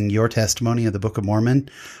basing your testimony of the Book of Mormon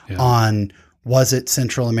on, was it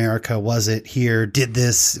Central America? Was it here?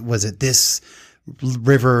 Was it this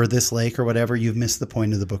river or this lake or whatever? You've missed the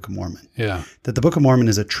point of the Book of Mormon. Yeah. That the Book of Mormon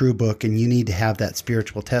is a true book and you need to have that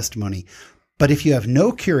spiritual testimony. But if you have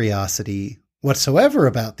no curiosity whatsoever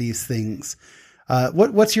about these things,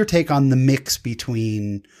 what's your take on the mix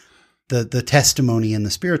between the testimony and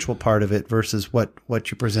the spiritual part of it versus what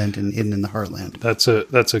you present in the Heartland?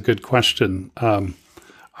 That's a good question.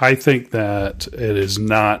 I think that it is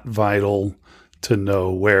not vital to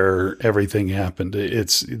know where everything happened.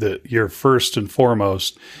 It's your first and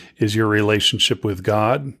foremost is your relationship with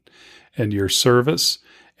God and your service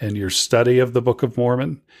and your study of the Book of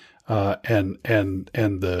Mormon. And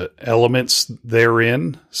the elements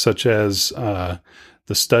therein, such as the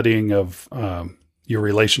studying of your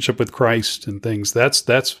relationship with Christ and things, that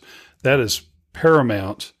is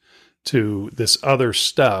paramount to this other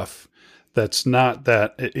stuff. That's not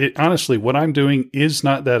that. Honestly, what I'm doing is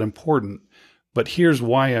not that important. But here's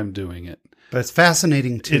why I'm doing it. But it's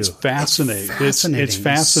fascinating too. It's fascinating. It's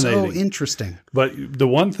fascinating. So interesting. But the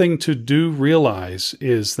one thing to realize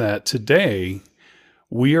is that today,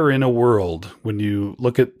 we are in a world, when you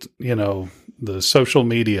look at, the social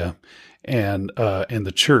media and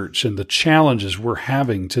the church and the challenges we're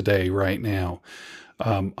having today right now,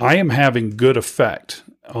 I am having good effect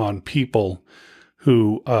on people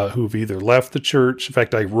who've either left the church. In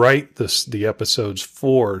fact, I write the episodes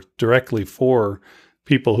directly for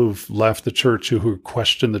people who've left the church, who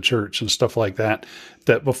question the church and stuff like that,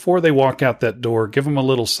 that before they walk out that door, give them a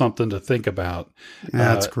little something to think about.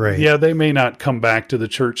 That's great. Yeah, they may not come back to the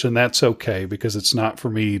church, and that's okay, because it's not for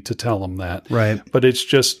me to tell them that. Right. But it's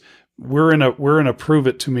just, we're in a prove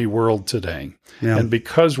it to me world today. Yeah. And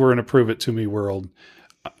because we're in a prove it to me world,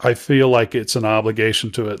 I feel like it's an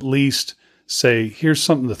obligation to at least say, here's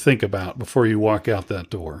something to think about before you walk out that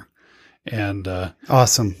door. And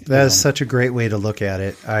awesome. That is such a great way to look at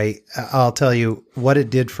it. I'll tell you what it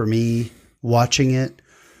did for me watching it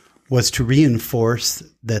was to reinforce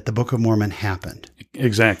that the Book of Mormon happened.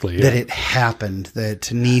 Exactly. Yeah. That it happened,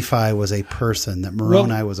 that Nephi was a person, that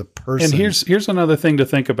Moroni was a person. And here's another thing to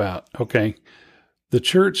think about, okay? The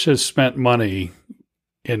church has spent money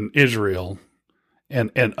in Israel,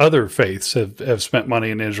 and other faiths have spent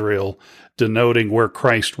money in Israel denoting where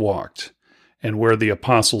Christ walked and where the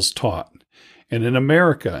apostles taught. And in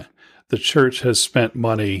America, the church has spent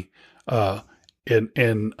money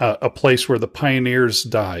in a place where the pioneers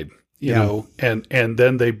died. You know, and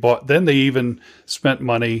then they even spent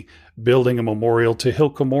money building a memorial to Hill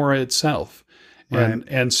Cumorah itself.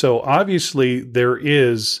 And so obviously there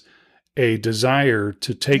is a desire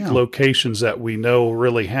to take locations that we know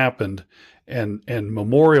really happened and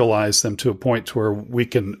memorialize them to a point to where we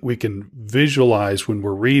can visualize when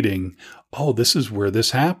we're reading, oh, this is where this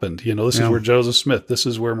happened. You know, this is where Joseph Smith, this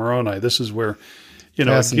is where Moroni, this is where, you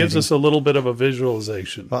know, it gives us a little bit of a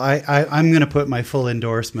visualization. Well, I'm going to put my full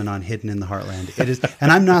endorsement on Hidden in the Heartland. It is,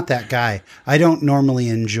 and I'm not that guy. I don't normally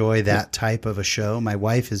enjoy that type of a show. My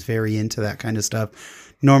wife is very into that kind of stuff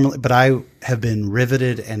normally, but I have been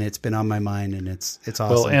riveted, and it's been on my mind, and it's awesome.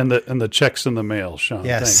 Well, and the checks in the mail, Sean.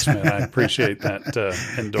 Yes. Thanks, man. I appreciate that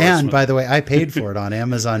endorsement. And by the way, I paid for it on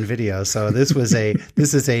Amazon Video, so this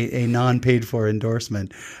is a non-paid for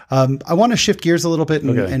endorsement. I want to shift gears a little bit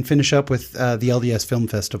and finish up with the LDS Film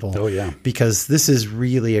Festival. Oh yeah, because this is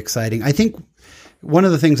really exciting. I think one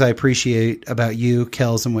of the things I appreciate about you,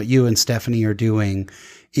 Kels, and what you and Stephanie are doing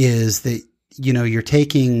is that, you know, you're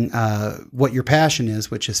taking what your passion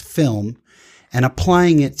is, which is film, and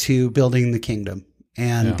applying it to building the kingdom.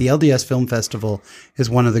 And the LDS Film Festival is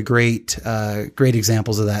one of the great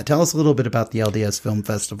examples of that. Tell us a little bit about the LDS Film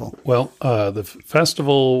Festival. Well, the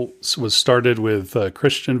festival was started with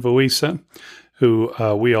Christian Vuisa, who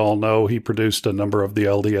we all know. He produced a number of the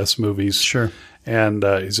LDS movies. Sure. And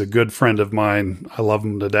he's a good friend of mine. I love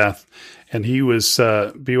him to death. And he was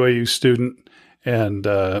a BYU student. And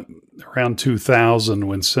around 2000,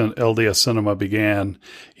 when LDS Cinema began,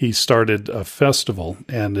 he started a festival,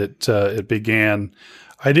 and it began.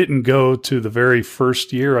 I didn't go to the very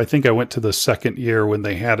first year. I think I went to the second year when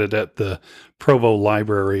they had it at the Provo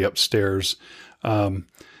Library upstairs. And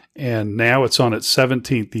now it's on its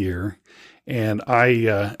 17th year. And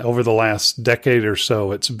I, over the last decade or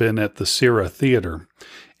so, it's been at the Sierra Theater.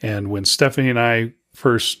 And when Stephanie and I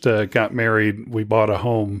first got married, we bought a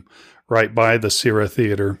home right by the Sierra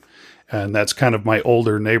Theater. And that's kind of my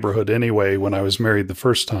older neighborhood anyway when I was married the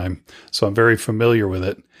first time. So I'm very familiar with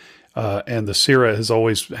it. And the Sierra has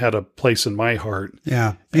always had a place in my heart.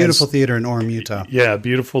 Yeah. Beautiful theater in Orem, Utah. Yeah.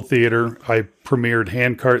 Beautiful theater. I premiered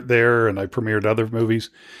Handcart there, and I premiered other movies.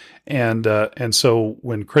 And so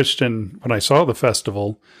when I saw the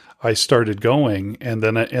festival, I started going, and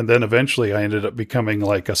then eventually I ended up becoming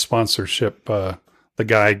like a sponsorship, the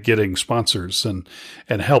guy getting sponsors and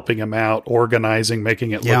helping him out, organizing,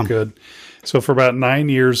 making it look good. So for about 9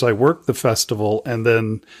 years, I worked the festival. And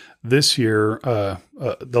then this year,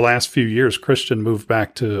 the last few years, Christian moved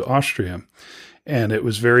back to Austria, and it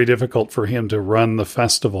was very difficult for him to run the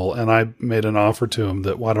festival. And I made an offer to him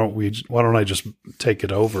that why don't I just take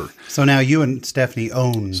it over? So now you and Stephanie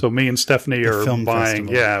own. So me and Stephanie are buying.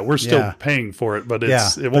 Festival. Yeah, we're still paying for it, but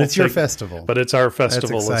it's your festival. But it's our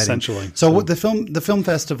festival essentially. So the film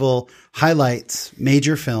festival highlights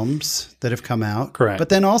major films that have come out. Correct. But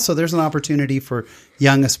then also there's an opportunity for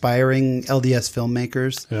young aspiring LDS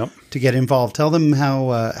filmmakers to get involved. Tell them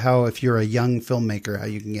how if you're a young filmmaker, how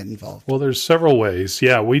you can get involved. Well, there's several ways.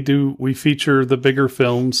 Yeah, we feature the bigger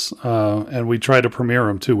films, and we try to premiere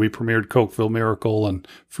them too. We premiered Cokeville Miracle and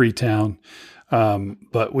Freetown.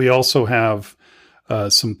 But we also have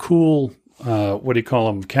some cool,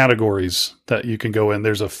 categories that you can go in.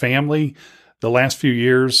 There's a family. The last few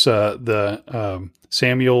years, the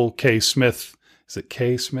Samuel K. Smith, is it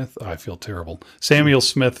K. Smith? Oh, I feel terrible. Samuel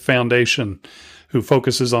Smith Foundation, who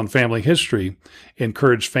focuses on family history,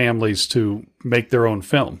 encourage families to make their own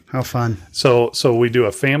film. How fun. So we do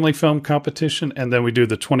a family film competition, and then we do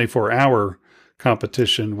the 24-hour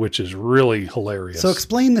competition, which is really hilarious. So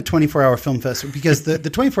explain the 24-hour film festival, because the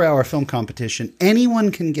 24-hour film competition,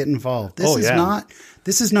 anyone can get involved.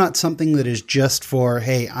 This is not something that is just for,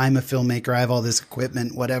 hey, I'm a filmmaker, I have all this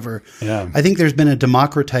equipment, whatever. Yeah. I think there's been a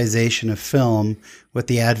democratization of film with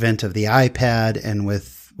the advent of the iPad and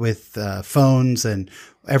with with phones and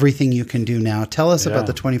everything you can do now. Tell us about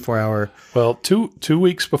the 24-hour. Well, two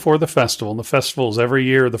weeks before the festival, and the festival is every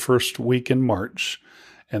year the first week in March,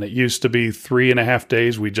 and it used to be 3.5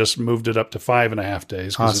 days. We just moved it up to 5.5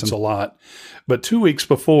 days because it's a lot. But 2 weeks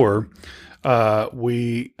before,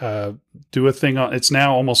 we do a thing on. It's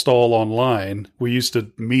now almost all online. We used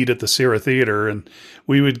to meet at the Sierra Theater, and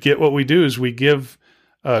we would get. What we do is we give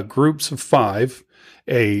groups of 5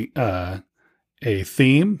 a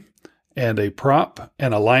theme and a prop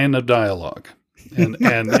and a line of dialogue. And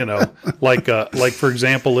like for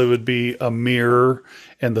example, it would be a mirror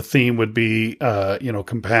and the theme would be,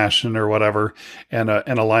 compassion or whatever. And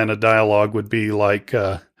a line of dialogue would be like,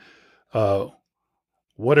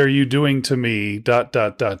 what are you doing to me? ...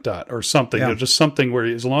 or something. Yeah. Just something where,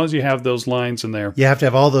 as long as you have those lines in there, you have to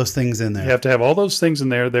have all those things in there. You have to have all those things in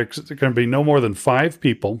there. There's going to be no more than 5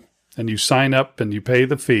 people, and you sign up and you pay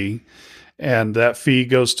the fee. And that fee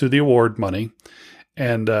goes to the award money,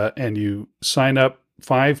 and you sign up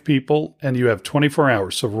 5 people, and you have 24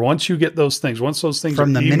 hours. So once you get those things, once those things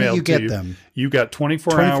from are the emailed minute you get to you, them, you got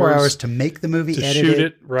 24 hours to make the movie, to edit shoot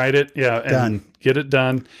it, write it, done. And get it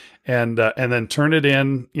done, and then turn it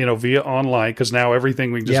in, via online, because now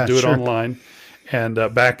everything we can just do it online. And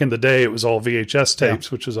back in the day, it was all VHS tapes,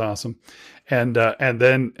 which is awesome. And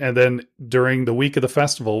then during the week of the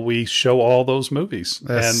festival, we show all those movies.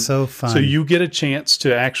 That's so fun. So you get a chance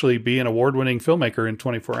to actually be an award-winning filmmaker in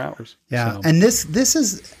 24 hours. Yeah, so. And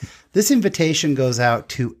this invitation goes out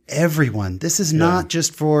to everyone. This is not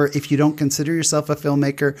just for, if you don't consider yourself a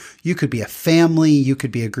filmmaker, you could be a family, you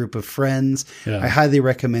could be a group of friends. Yeah. I highly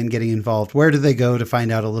recommend getting involved. Where do they go to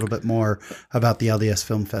find out a little bit more about the LDS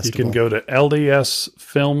Film Festival? You can go to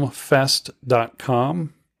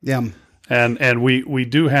ldsfilmfest.com. Yeah. And we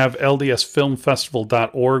do have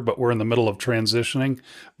ldsfilmfestival.org, but we're in the middle of transitioning.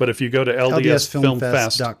 But if you go to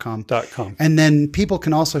ldsfilmfest.com. And then people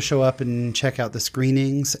can also show up and check out the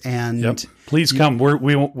screenings. And please come.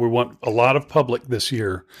 We want a lot of public this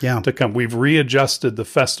year to come. We've readjusted the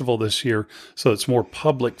festival this year so it's more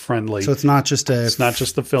public friendly. So it's not just the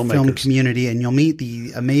filmmakers. Film community. And you'll meet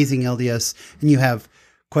the amazing LDS, and you have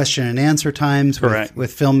question and answer times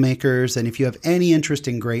with filmmakers. And if you have any interest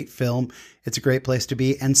in great film, it's a great place to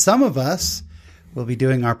be. And some of us will be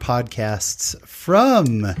doing our podcasts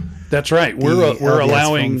from. That's right. We're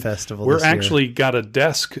allowing Film Festival. We're actually got a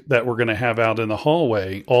desk that we're going to have out in the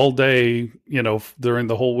hallway all day, during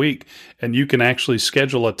the whole week. And you can actually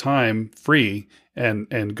schedule a time free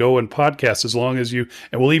and go and podcast as long as you,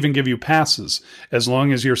 and we'll even give you passes as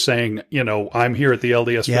long as you're saying, I'm here at the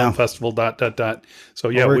LDS Film Festival, ... So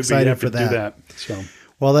we'd be happy to do that. So,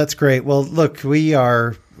 well, that's great. Well, look, we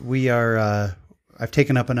are, I've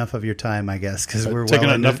taken up enough of your time, I guess, because we're taking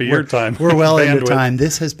enough of your time. We're well into time.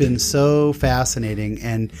 This has been so fascinating,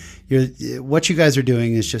 and what you guys are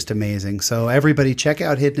doing is just amazing. So everybody, check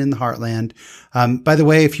out Hidden in the Heartland. By the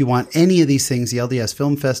way, if you want any of these things, the LDS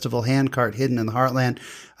Film Festival, Handcart, Hidden in the Heartland,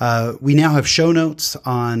 we now have show notes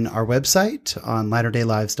on our website on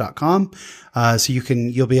latterdaylives.com. So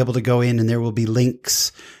you'll be able to go in, and there will be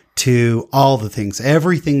links to all the things,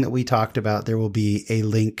 everything that we talked about. There will be a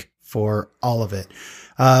link for all of it.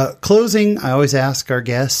 Closing, I always ask our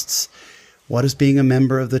guests, what does being a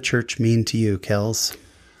member of the church mean to you, Kels?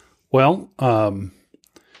 Well, the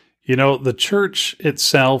church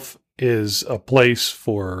itself is a place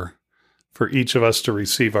for each of us to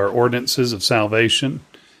receive our ordinances of salvation.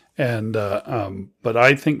 And, but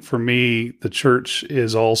I think for me, the church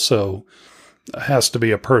has to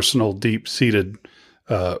be a personal, deep-seated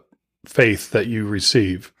faith that you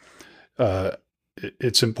receive.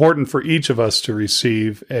 It's important for each of us to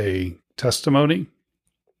receive a testimony.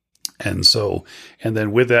 And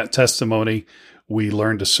then with that testimony, we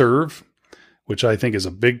learn to serve, which I think is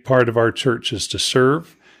a big part of our church, is to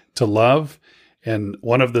serve, to love. And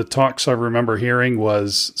one of the talks I remember hearing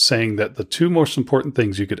was saying that the 2 most important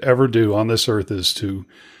things you could ever do on this earth is to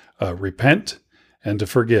repent and to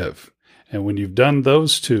forgive. And when you've done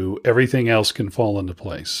those 2, everything else can fall into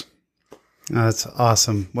place. Oh, that's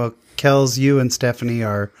awesome. Well, Kels, you and Stephanie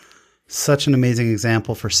are such an amazing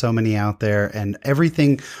example for so many out there. And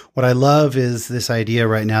everything, what I love is this idea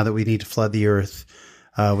right now that we need to flood the earth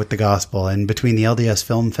with the gospel. And between the LDS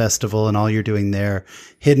Film Festival and all you're doing there,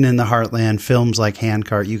 Hidden in the Heartland, films like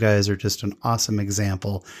Handcart, you guys are just an awesome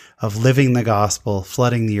example of living the gospel,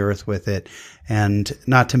 flooding the earth with it, and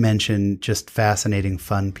not to mention just fascinating,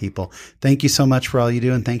 fun people. Thank you so much for all you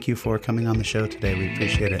do, and thank you for coming on the show today. We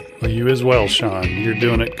appreciate it. Well, you as well, Sean. You're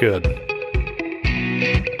doing it good.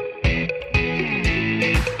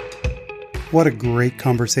 What a great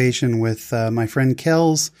conversation with my friend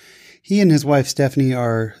Kels. he and his wife, Stephanie,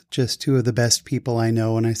 are just two of the best people I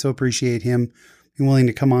know. And I so appreciate him being willing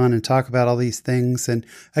to come on and talk about all these things. And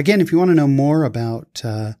again, if you want to know more about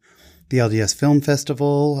the LDS Film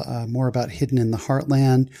Festival, more about Hidden in the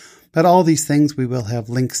Heartland, but all these things, we will have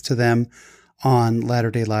links to them on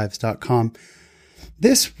latterdaylives.com.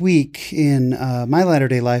 This week in my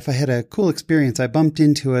Latter-day Life, I had a cool experience. I bumped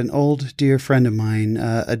into an old dear friend of mine,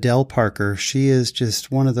 Adele Parker. She is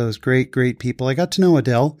just one of those great, great people. I got to know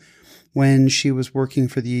Adele when she was working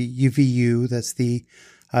for the UVU, that's the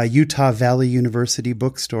Utah Valley University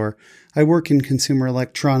bookstore. I work in consumer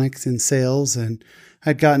electronics in sales, and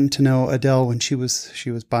I'd gotten to know Adele when she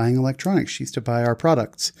was buying electronics. She used to buy our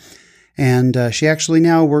products. And she actually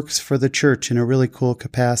now works for the church in a really cool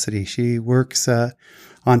capacity. She works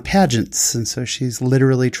on pageants, and so she's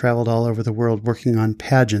literally traveled all over the world working on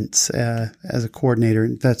pageants as a coordinator.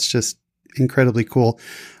 That's just incredibly cool.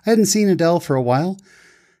 I hadn't seen Adele for a while,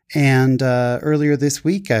 and earlier this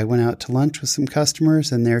week I went out to lunch with some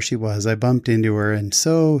customers, and there she was. I bumped into her, and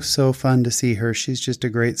so fun to see her. She's just a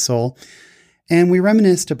great soul. And we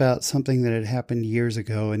reminisced about something that had happened years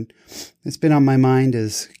ago, and it's been on my mind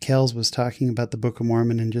as Kels was talking about the Book of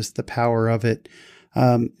Mormon and just the power of it.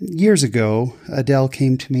 Years ago, Adele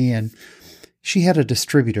came to me, and she had a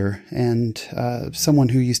distributor and someone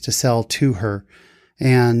who used to sell to her.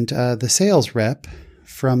 And the sales rep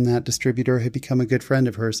from that distributor had become a good friend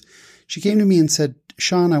of hers. She came to me and said,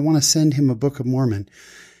 "Sean, I want to send him a Book of Mormon."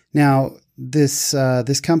 Now, this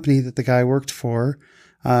company that the guy worked for,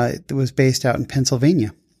 it was based out in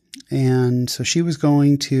Pennsylvania. And so she was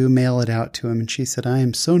going to mail it out to him. And she said, "I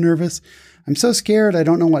am so nervous. I'm so scared. I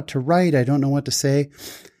don't know what to write. I don't know what to say."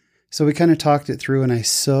 So we kind of talked it through, and I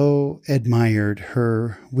so admired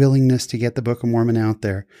her willingness to get the Book of Mormon out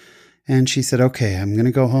there. And she said, "Okay, I'm going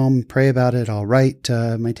to go home and pray about it. I'll write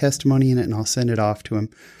my testimony in it, and I'll send it off to him."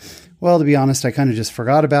 Well, to be honest, I kind of just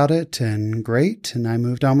forgot about it, and great. And I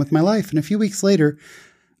moved on with my life. And a few weeks later,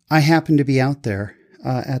 I happened to be out there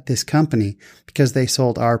at this company because they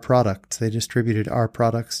sold our products. They distributed our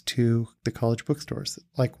products to the college bookstores,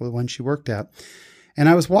 like the one she worked at. And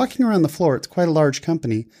I was walking around the floor. It's quite a large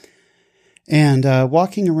company. And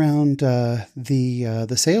walking around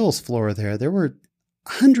the sales floor there were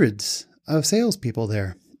hundreds of salespeople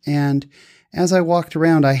there. And as I walked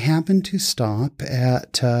around, I happened to stop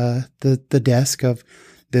at the desk of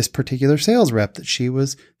this particular sales rep that she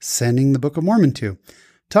was sending the Book of Mormon to.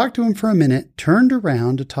 Talked to him for a minute, turned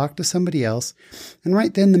around to talk to somebody else, and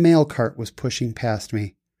right then the mail cart was pushing past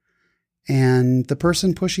me. And the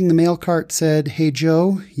person pushing the mail cart said, "Hey,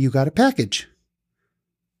 Joe, you got a package."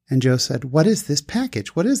 And Joe said, "What is this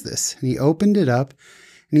package? What is this?" And he opened it up,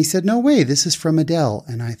 and he said, "No way, this is from Adele."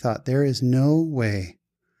 And I thought, there is no way.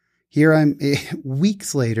 Here I'm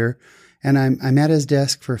weeks later, and I'm at his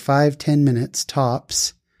desk for 5-10 minutes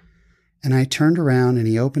tops. And I turned around, and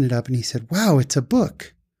he opened it up, and he said, "Wow, it's a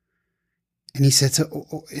book." And he said,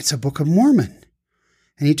 "It's a Book of Mormon."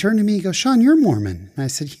 And he turned to me, he goes, "Sean, you're Mormon." And I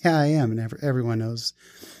said, "Yeah, I am." And everyone knows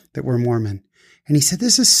that we're Mormon. And he said,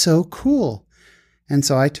 "This is so cool." And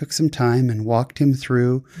so I took some time and walked him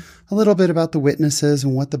through a little bit about the witnesses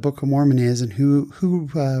and what the Book of Mormon is and who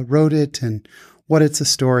wrote it and what it's a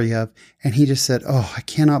story of. And he just said, "Oh, I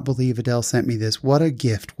cannot believe Adele sent me this. What a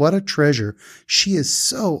gift. What a treasure. She is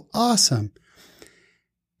so awesome."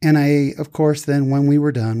 And I, of course, then when we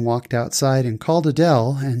were done, walked outside and called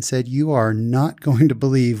Adele and said, "You are not going to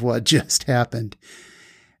believe what just happened."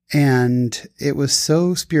 And it was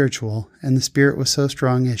so spiritual, and the Spirit was so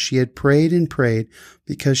strong as she had prayed and prayed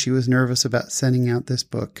because she was nervous about sending out this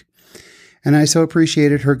book. And I so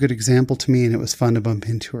appreciated her good example to me, and it was fun to bump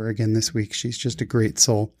into her again this week. She's just a great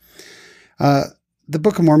soul. The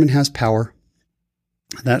Book of Mormon has power.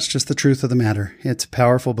 That's just the truth of the matter. It's a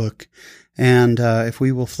powerful book. And if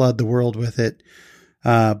we will flood the world with it,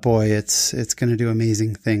 boy, it's going to do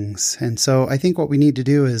amazing things. And so I think what we need to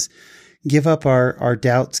do is give up our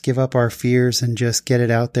doubts, give up our fears, and just get it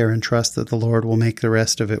out there and trust that the Lord will make the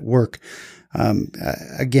rest of it work.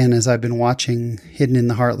 Again, as I've been watching Hidden in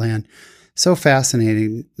the Heartland, so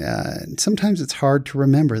fascinating. Sometimes it's hard to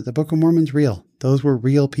remember. The Book of Mormon's real. Those were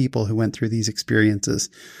real people who went through these experiences.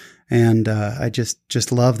 And I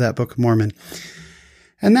just love that Book of Mormon.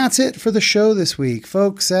 And that's it for the show this week.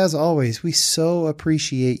 Folks, as always, we so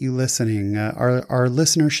appreciate you listening. Our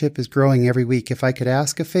listenership is growing every week. If I could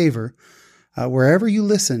ask a favor, wherever you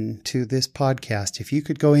listen to this podcast, if you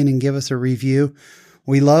could go in and give us a review.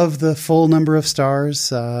 We love the full number of stars,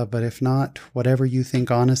 but if not, whatever you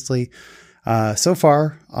think honestly. So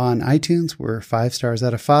far on iTunes, we're 5 stars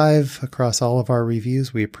out of 5 across all of our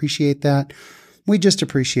reviews. We appreciate that. We just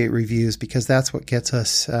appreciate reviews because that's what gets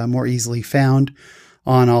us more easily found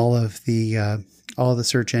on all the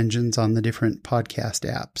search engines on the different podcast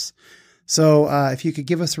apps. So if you could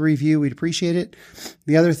give us a review, we'd appreciate it.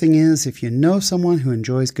 The other thing is, if you know someone who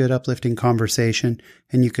enjoys good, uplifting conversation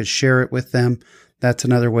and you could share it with them, that's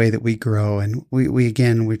another way that we grow. And we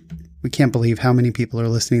can't believe how many people are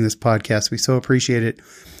listening to this podcast. We so appreciate it.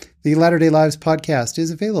 The Latter-day Lives podcast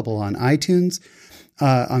is available on iTunes,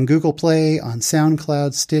 on Google Play, on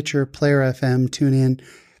SoundCloud, Stitcher, Player FM, TuneIn,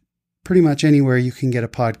 pretty much anywhere you can get a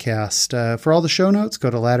podcast. For all the show notes, go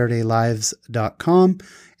to latterdaylives.com.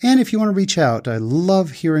 And if you want to reach out, I love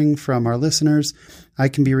hearing from our listeners. I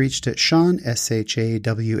can be reached at Shawn,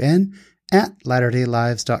 SHAWN, at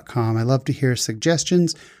latterdaylives.com. I love to hear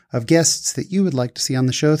suggestions of guests that you would like to see on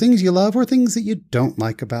the show, things you love or things that you don't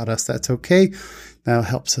like about us. That's okay. That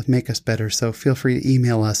helps make us better. So feel free to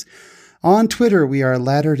email us. On Twitter, we are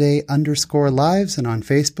Latter-day_Lives, and on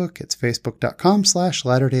Facebook, it's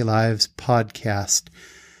facebook.com/Latter-day Lives podcast.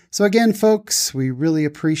 So again, folks, we really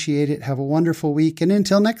appreciate it. Have a wonderful week. And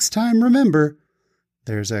until next time, remember,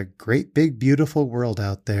 there's a great, big, beautiful world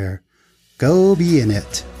out there. Go be in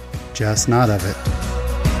it, just not of it.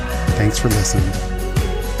 Thanks for listening.